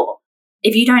for sure.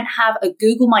 If you don't have a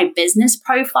Google My Business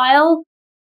profile,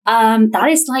 that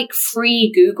is like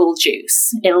free Google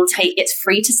juice. It's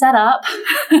free to set up.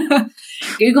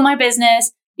 Google My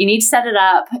Business. You need to set it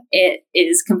up. It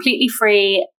is completely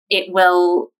free. It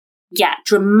will,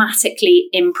 dramatically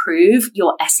improve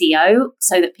your SEO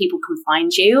so that people can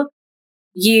find you.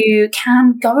 You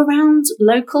can go around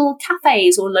local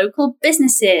cafes or local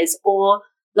businesses or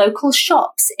local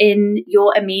shops in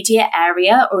your immediate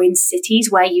area or in cities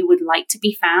where you would like to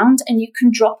be found. And you can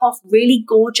drop off really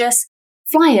gorgeous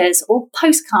flyers or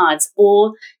postcards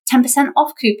or 10%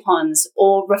 off coupons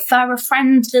or refer a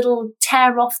friend little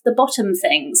tear off the bottom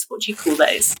things. What do you call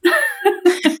those?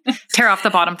 Tear off the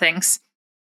bottom things.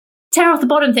 Tear off the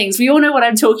bottom things. We all know what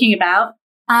I'm talking about.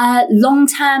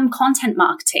 Long-term content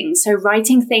marketing. So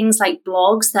writing things like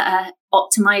blogs that are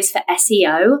optimized for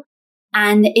SEO.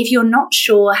 And if you're not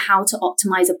sure how to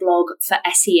optimize a blog for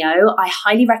SEO, I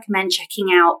highly recommend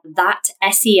checking out That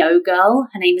SEO Girl.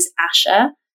 Her name is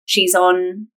Asha. She's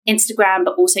on Instagram,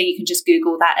 but also you can just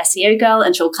Google That SEO Girl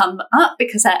and she'll come up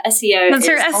because her SEO her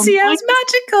SEO is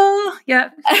magical.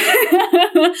 Yeah.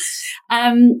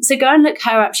 So go and look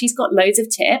her up. She's got loads of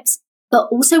tips. But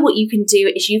also what you can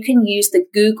do is you can use the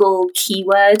Google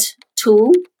keyword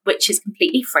tool, which is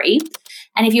completely free.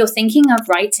 And if you're thinking of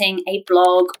writing a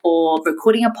blog or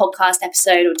recording a podcast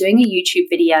episode or doing a YouTube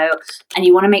video and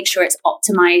you want to make sure it's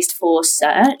optimized for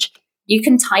search, you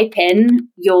can type in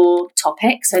your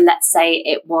topic. So let's say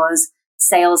it was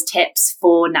sales tips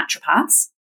for naturopaths,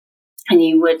 and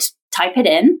you would type it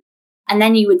in, and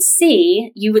then you would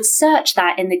search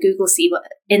that in the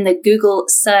Google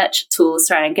search tool.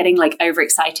 Sorry, I'm getting like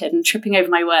overexcited and tripping over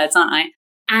my words, aren't I?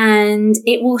 And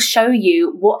it will show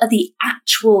you what are the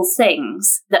actual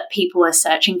things that people are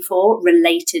searching for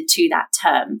related to that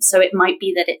term. So it might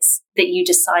be that you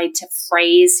decide to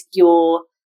phrase your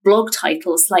blog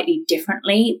title slightly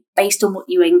differently based on what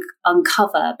you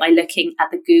uncover by looking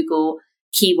at the Google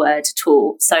keyword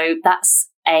tool. So that's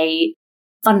a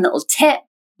fun little tip.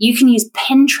 You can use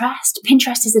Pinterest.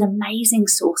 Pinterest is an amazing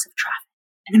source of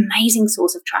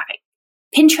traffic.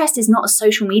 Pinterest is not a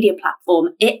social media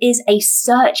platform. It is a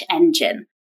search engine.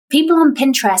 People on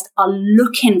Pinterest are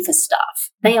looking for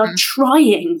stuff. They are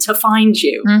trying to find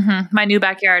you. My new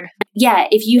backyard. Yeah,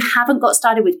 if you haven't got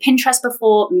started with Pinterest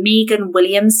before, Megan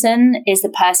Williamson is the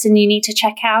person you need to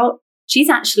check out. She's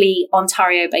actually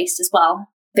Ontario based as well,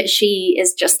 but she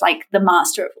is just like the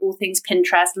master of all things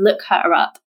Pinterest. Look her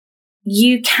up.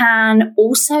 You can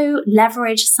also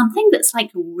leverage something that's like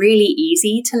really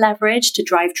easy to leverage to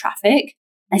drive traffic.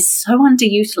 It's so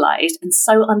underutilized and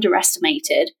so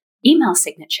underestimated. Email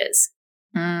signatures.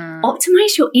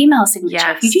 Optimize your email signature.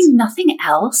 Yes. If you do nothing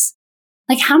else,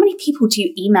 like how many people do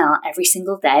you email every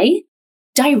single day?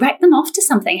 Direct them off to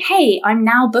something. Hey, I'm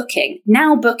now booking,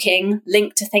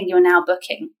 link to thing you're now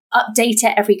booking. Update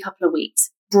it every couple of weeks.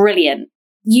 Brilliant.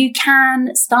 You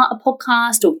can start a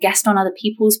podcast or guest on other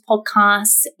people's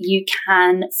podcasts. You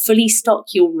can fully stock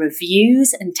your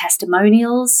reviews and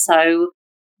testimonials. So,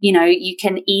 you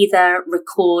can either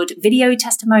record video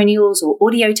testimonials or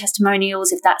audio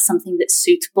testimonials if that's something that's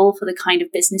suitable for the kind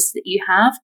of business that you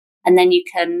have. And then you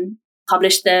can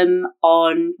publish them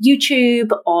on YouTube,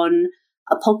 on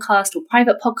a podcast or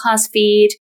private podcast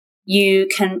feed. You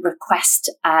can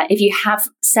request, if you have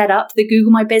set up the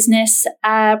Google My Business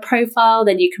profile,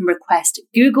 then you can request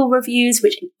Google reviews,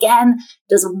 which again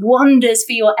does wonders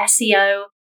for your SEO.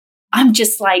 I'm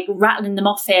just like rattling them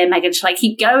off here, Megan. Shall I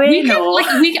keep going?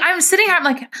 I'm sitting here, I'm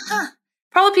like,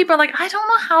 probably people are like, I don't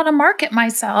know how to market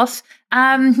myself.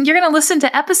 You're going to listen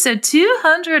to episode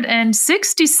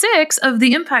 266 of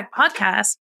the Impact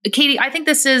Podcast. Katy, I think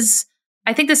this is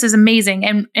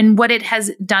amazing. And what it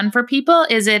has done for people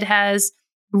is it has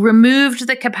removed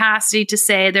the capacity to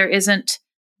say there isn't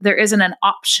an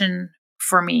option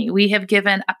for me. We have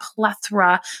given a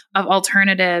plethora of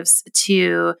alternatives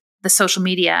to the social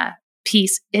media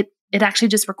piece. It actually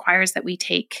just requires that we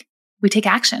take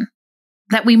action,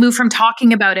 that we move from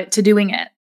talking about it to doing it.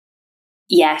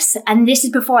 Yes. And this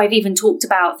is before I've even talked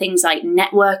about things like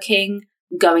networking,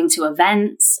 going to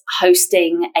events,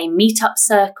 hosting a meetup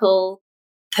circle,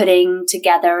 putting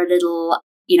together a little,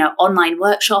 online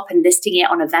workshop and listing it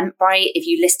on Eventbrite. If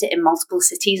you list it in multiple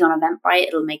cities on Eventbrite,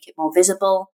 it'll make it more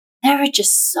visible. There are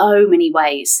just so many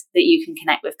ways that you can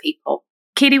connect with people.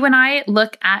 Katy, when I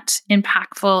look at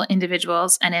impactful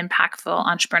individuals and impactful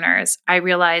entrepreneurs, I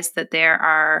realize that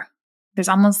there's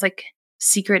almost like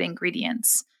secret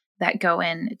ingredients that go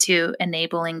into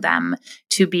enabling them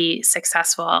to be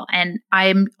successful. And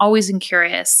I'm always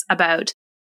curious about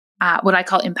what I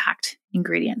call impact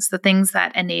ingredients, the things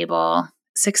that enable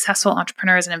successful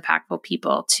entrepreneurs and impactful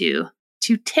people to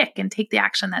tick and take the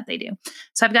action that they do.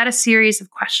 So I've got a series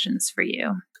of questions for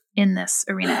you in this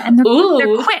arena, and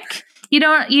they're quick.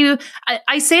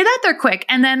 I say that they're quick.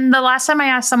 And then the last time I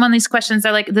asked someone these questions,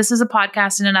 they're like, this is a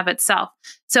podcast in and of itself.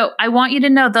 So I want you to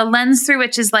know the lens through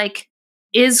which is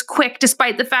quick,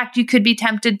 despite the fact you could be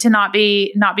tempted to not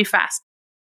be fast.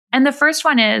 And the first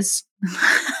one is,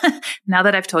 now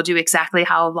that I've told you exactly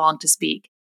how long to speak,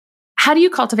 how do you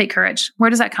cultivate courage? Where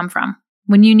does that come from?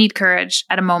 When you need courage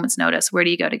at a moment's notice, where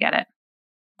do you go to get it?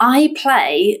 I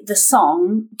play the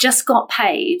song Just Got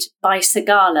Paid by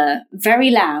Sagala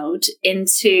very loud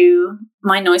into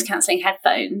my noise cancelling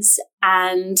headphones.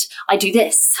 And I do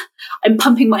this. I'm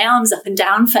pumping my arms up and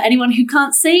down for anyone who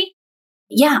can't see.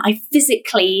 Yeah, I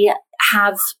physically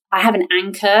have an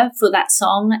anchor for that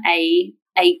song, a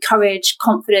courage,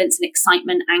 confidence, and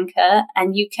excitement anchor.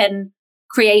 And you can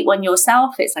create one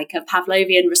yourself. It's like a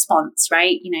Pavlovian response,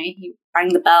 right? You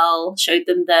rang the bell, showed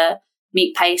them the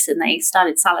meat paste, and they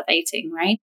started salivating,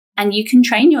 right? And you can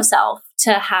train yourself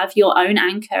to have your own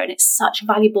anchor, and it's such a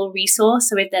valuable resource.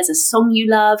 So if there's a song you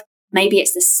love, maybe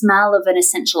it's the smell of an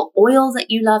essential oil that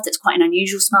you love that's quite an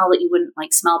unusual smell that you wouldn't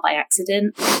smell by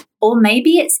accident. Or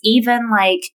maybe it's even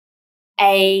like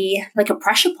a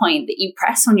pressure point that you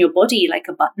press on your body like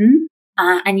a button,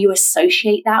 and you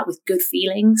associate that with good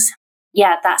feelings.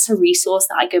 Yeah, that's a resource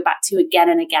that I go back to again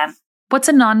and again. What's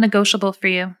a non-negotiable for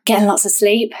you? Getting lots of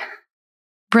sleep.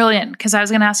 Brilliant, because I was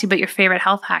going to ask you about your favorite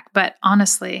health hack, but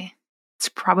honestly, it's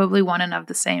probably one and of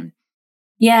the same.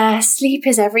 Yeah, sleep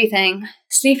is everything.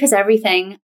 Sleep is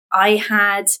everything. I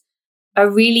had a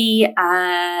really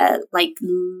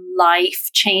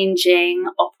life-changing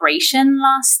operation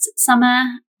last summer,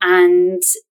 and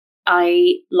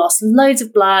I lost loads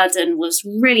of blood and was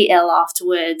really ill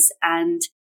afterwards. And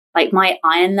my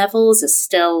iron levels are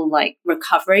still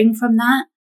recovering from that.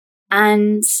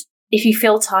 And if you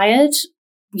feel tired,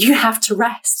 you have to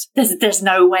rest. There's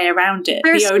no way around it.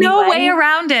 There's no way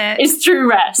around it. It's true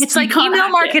rest. It's like email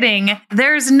marketing.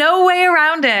 There's no way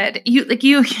around it.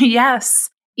 Yes.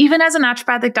 Even as a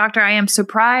naturopathic doctor, I am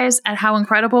surprised at how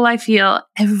incredible I feel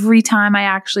every time I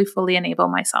actually fully enable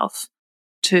myself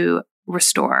to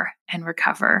restore and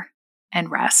recover and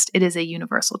rest. It is a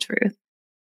universal truth.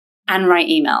 And write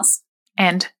emails.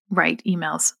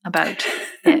 About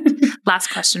it. Last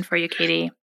question for you,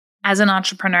 Katy. As an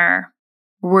entrepreneur,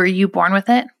 were you born with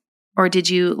it, or did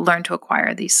you learn to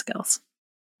acquire these skills?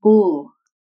 Ooh,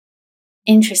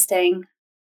 interesting.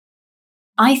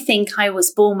 I think I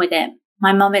was born with it.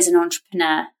 My mum is an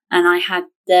entrepreneur, and I had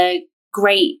the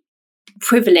great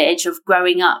privilege of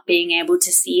growing up being able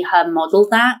to see her model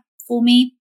that for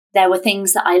me. There were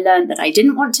things that I learned that I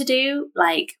didn't want to do,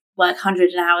 like work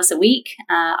 100 hours a week.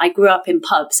 I grew up in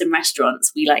pubs and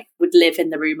restaurants. We would live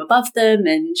in the room above them,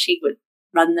 and she would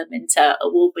run them into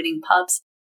award-winning pubs.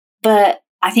 But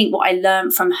I think what I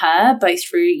learned from her, both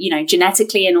through,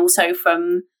 genetically and also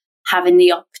from having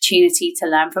the opportunity to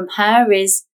learn from her,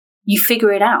 is you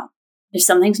figure it out. If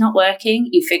something's not working,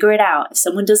 you figure it out. If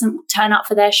someone doesn't turn up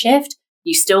for their shift,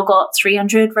 you still got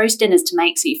 300 roast dinners to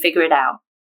make, so you figure it out.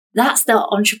 That's the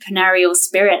entrepreneurial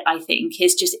spirit, I think,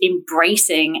 is just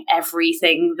embracing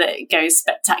everything that goes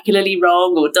spectacularly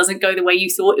wrong or doesn't go the way you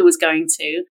thought it was going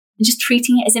to, and just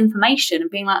treating it as information and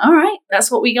being like, all right,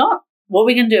 that's what we got. What are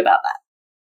we going to do about that?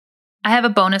 I have a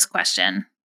bonus question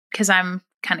because I'm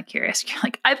kind of curious. You're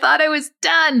like, I thought I was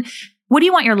done. What do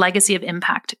you want your legacy of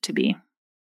impact to be?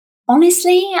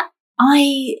 Honestly,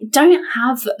 I don't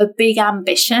have a big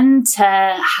ambition to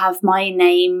have my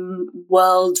name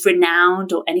world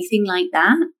renowned or anything like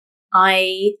that.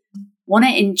 I want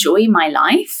to enjoy my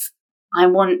life. I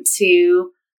want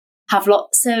to have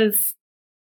lots of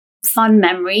fun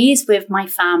memories with my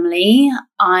family.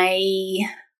 I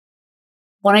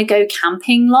want to go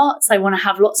camping lots. I want to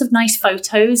have lots of nice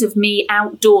photos of me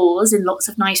outdoors in lots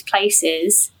of nice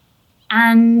places.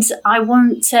 And I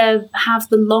want to have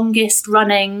the longest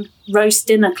running roast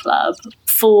dinner club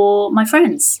for my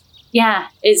friends. Yeah,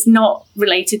 it's not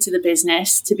related to the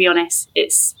business, to be honest.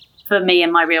 It's for me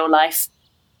and my real life.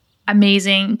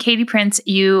 Amazing. Katy Prince,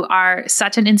 you are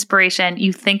such an inspiration.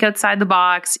 You think outside the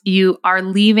box. You are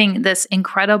leaving this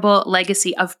incredible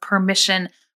legacy of permission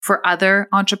for other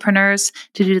entrepreneurs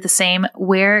to do the same.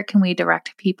 Where can we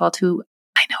direct people to?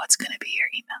 I know it's going to be your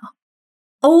email.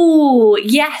 Oh,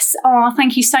 yes. Oh,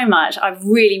 thank you so much. I've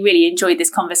really, really enjoyed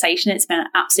this conversation. It's been an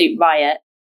absolute riot.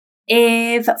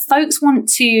 If folks want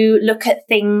to look at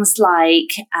things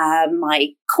like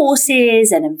my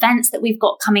courses and events that we've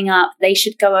got coming up, they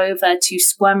should go over to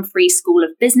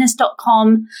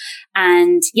squirmfreeschoolofbusiness.com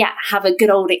and have a good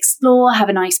old explore, have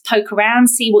a nice poke around,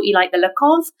 see what you like the look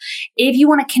of. If you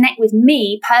want to connect with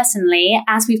me personally,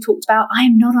 as we've talked about, I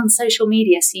am not on social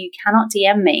media, so you cannot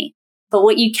DM me. But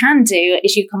what you can do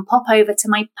is you can pop over to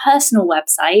my personal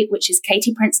website, which is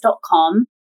katyprince.com.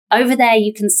 Over there,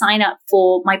 you can sign up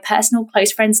for my personal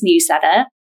Close Friends newsletter.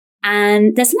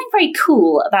 And there's something very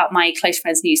cool about my Close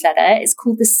Friends newsletter. It's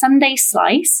called the Sunday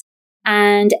Slice.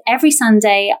 And every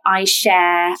Sunday, I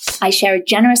share a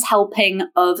generous helping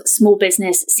of small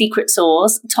business secret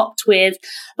sauce, topped with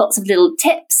lots of little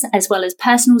tips, as well as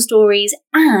personal stories.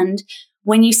 And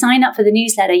when you sign up for the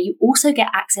newsletter, you also get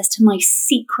access to my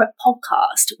secret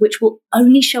podcast, which will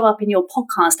only show up in your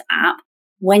podcast app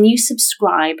when you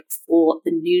subscribe for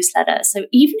the newsletter. So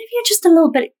even if you're just a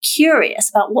little bit curious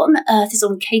about what on earth is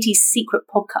on Katy's secret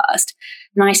podcast,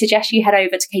 then I suggest you head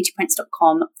over to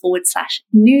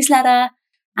katyprince.com/newsletter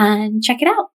and check it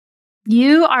out.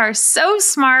 You are so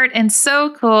smart and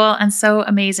so cool and so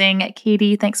amazing.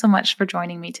 Katy, thanks so much for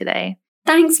joining me today.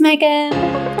 Thanks, Megan.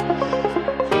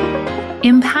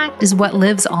 Impact is what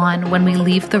lives on when we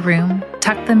leave the room,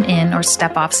 tuck them in, or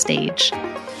step off stage.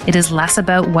 It is less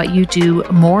about what you do,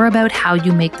 more about how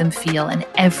you make them feel, and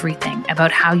everything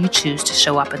about how you choose to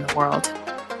show up in the world.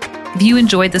 If you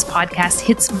enjoyed this podcast,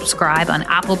 hit subscribe on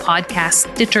Apple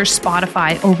Podcasts, Stitcher,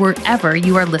 Spotify, or wherever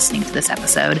you are listening to this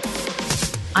episode.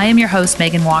 I am your host,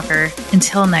 Megan Walker.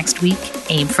 Until next week,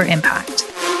 aim for impact.